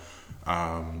club.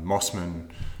 Mossman.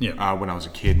 Yeah. When I was a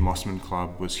kid, Mossman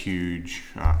Club was huge.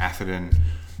 Atherton.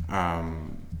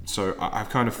 So I've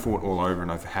kind of fought all over,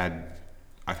 and I've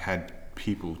had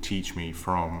people teach me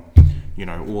from,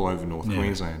 all over North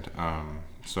Queensland.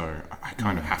 So I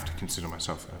kind of have to consider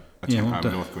myself a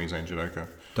North Queensland judoka.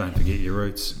 Don't forget your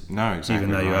roots. No, exactly.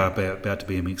 Even though you are about to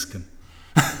be a Mexican.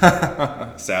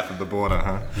 South of the border,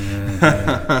 huh?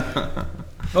 Yeah.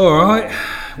 All right.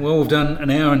 Well, we've done an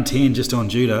hour and 10 just on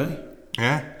judo.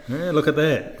 Yeah. Yeah, look at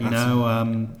that.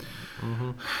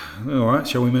 All right.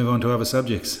 Shall we move on to other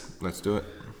subjects? Let's do it.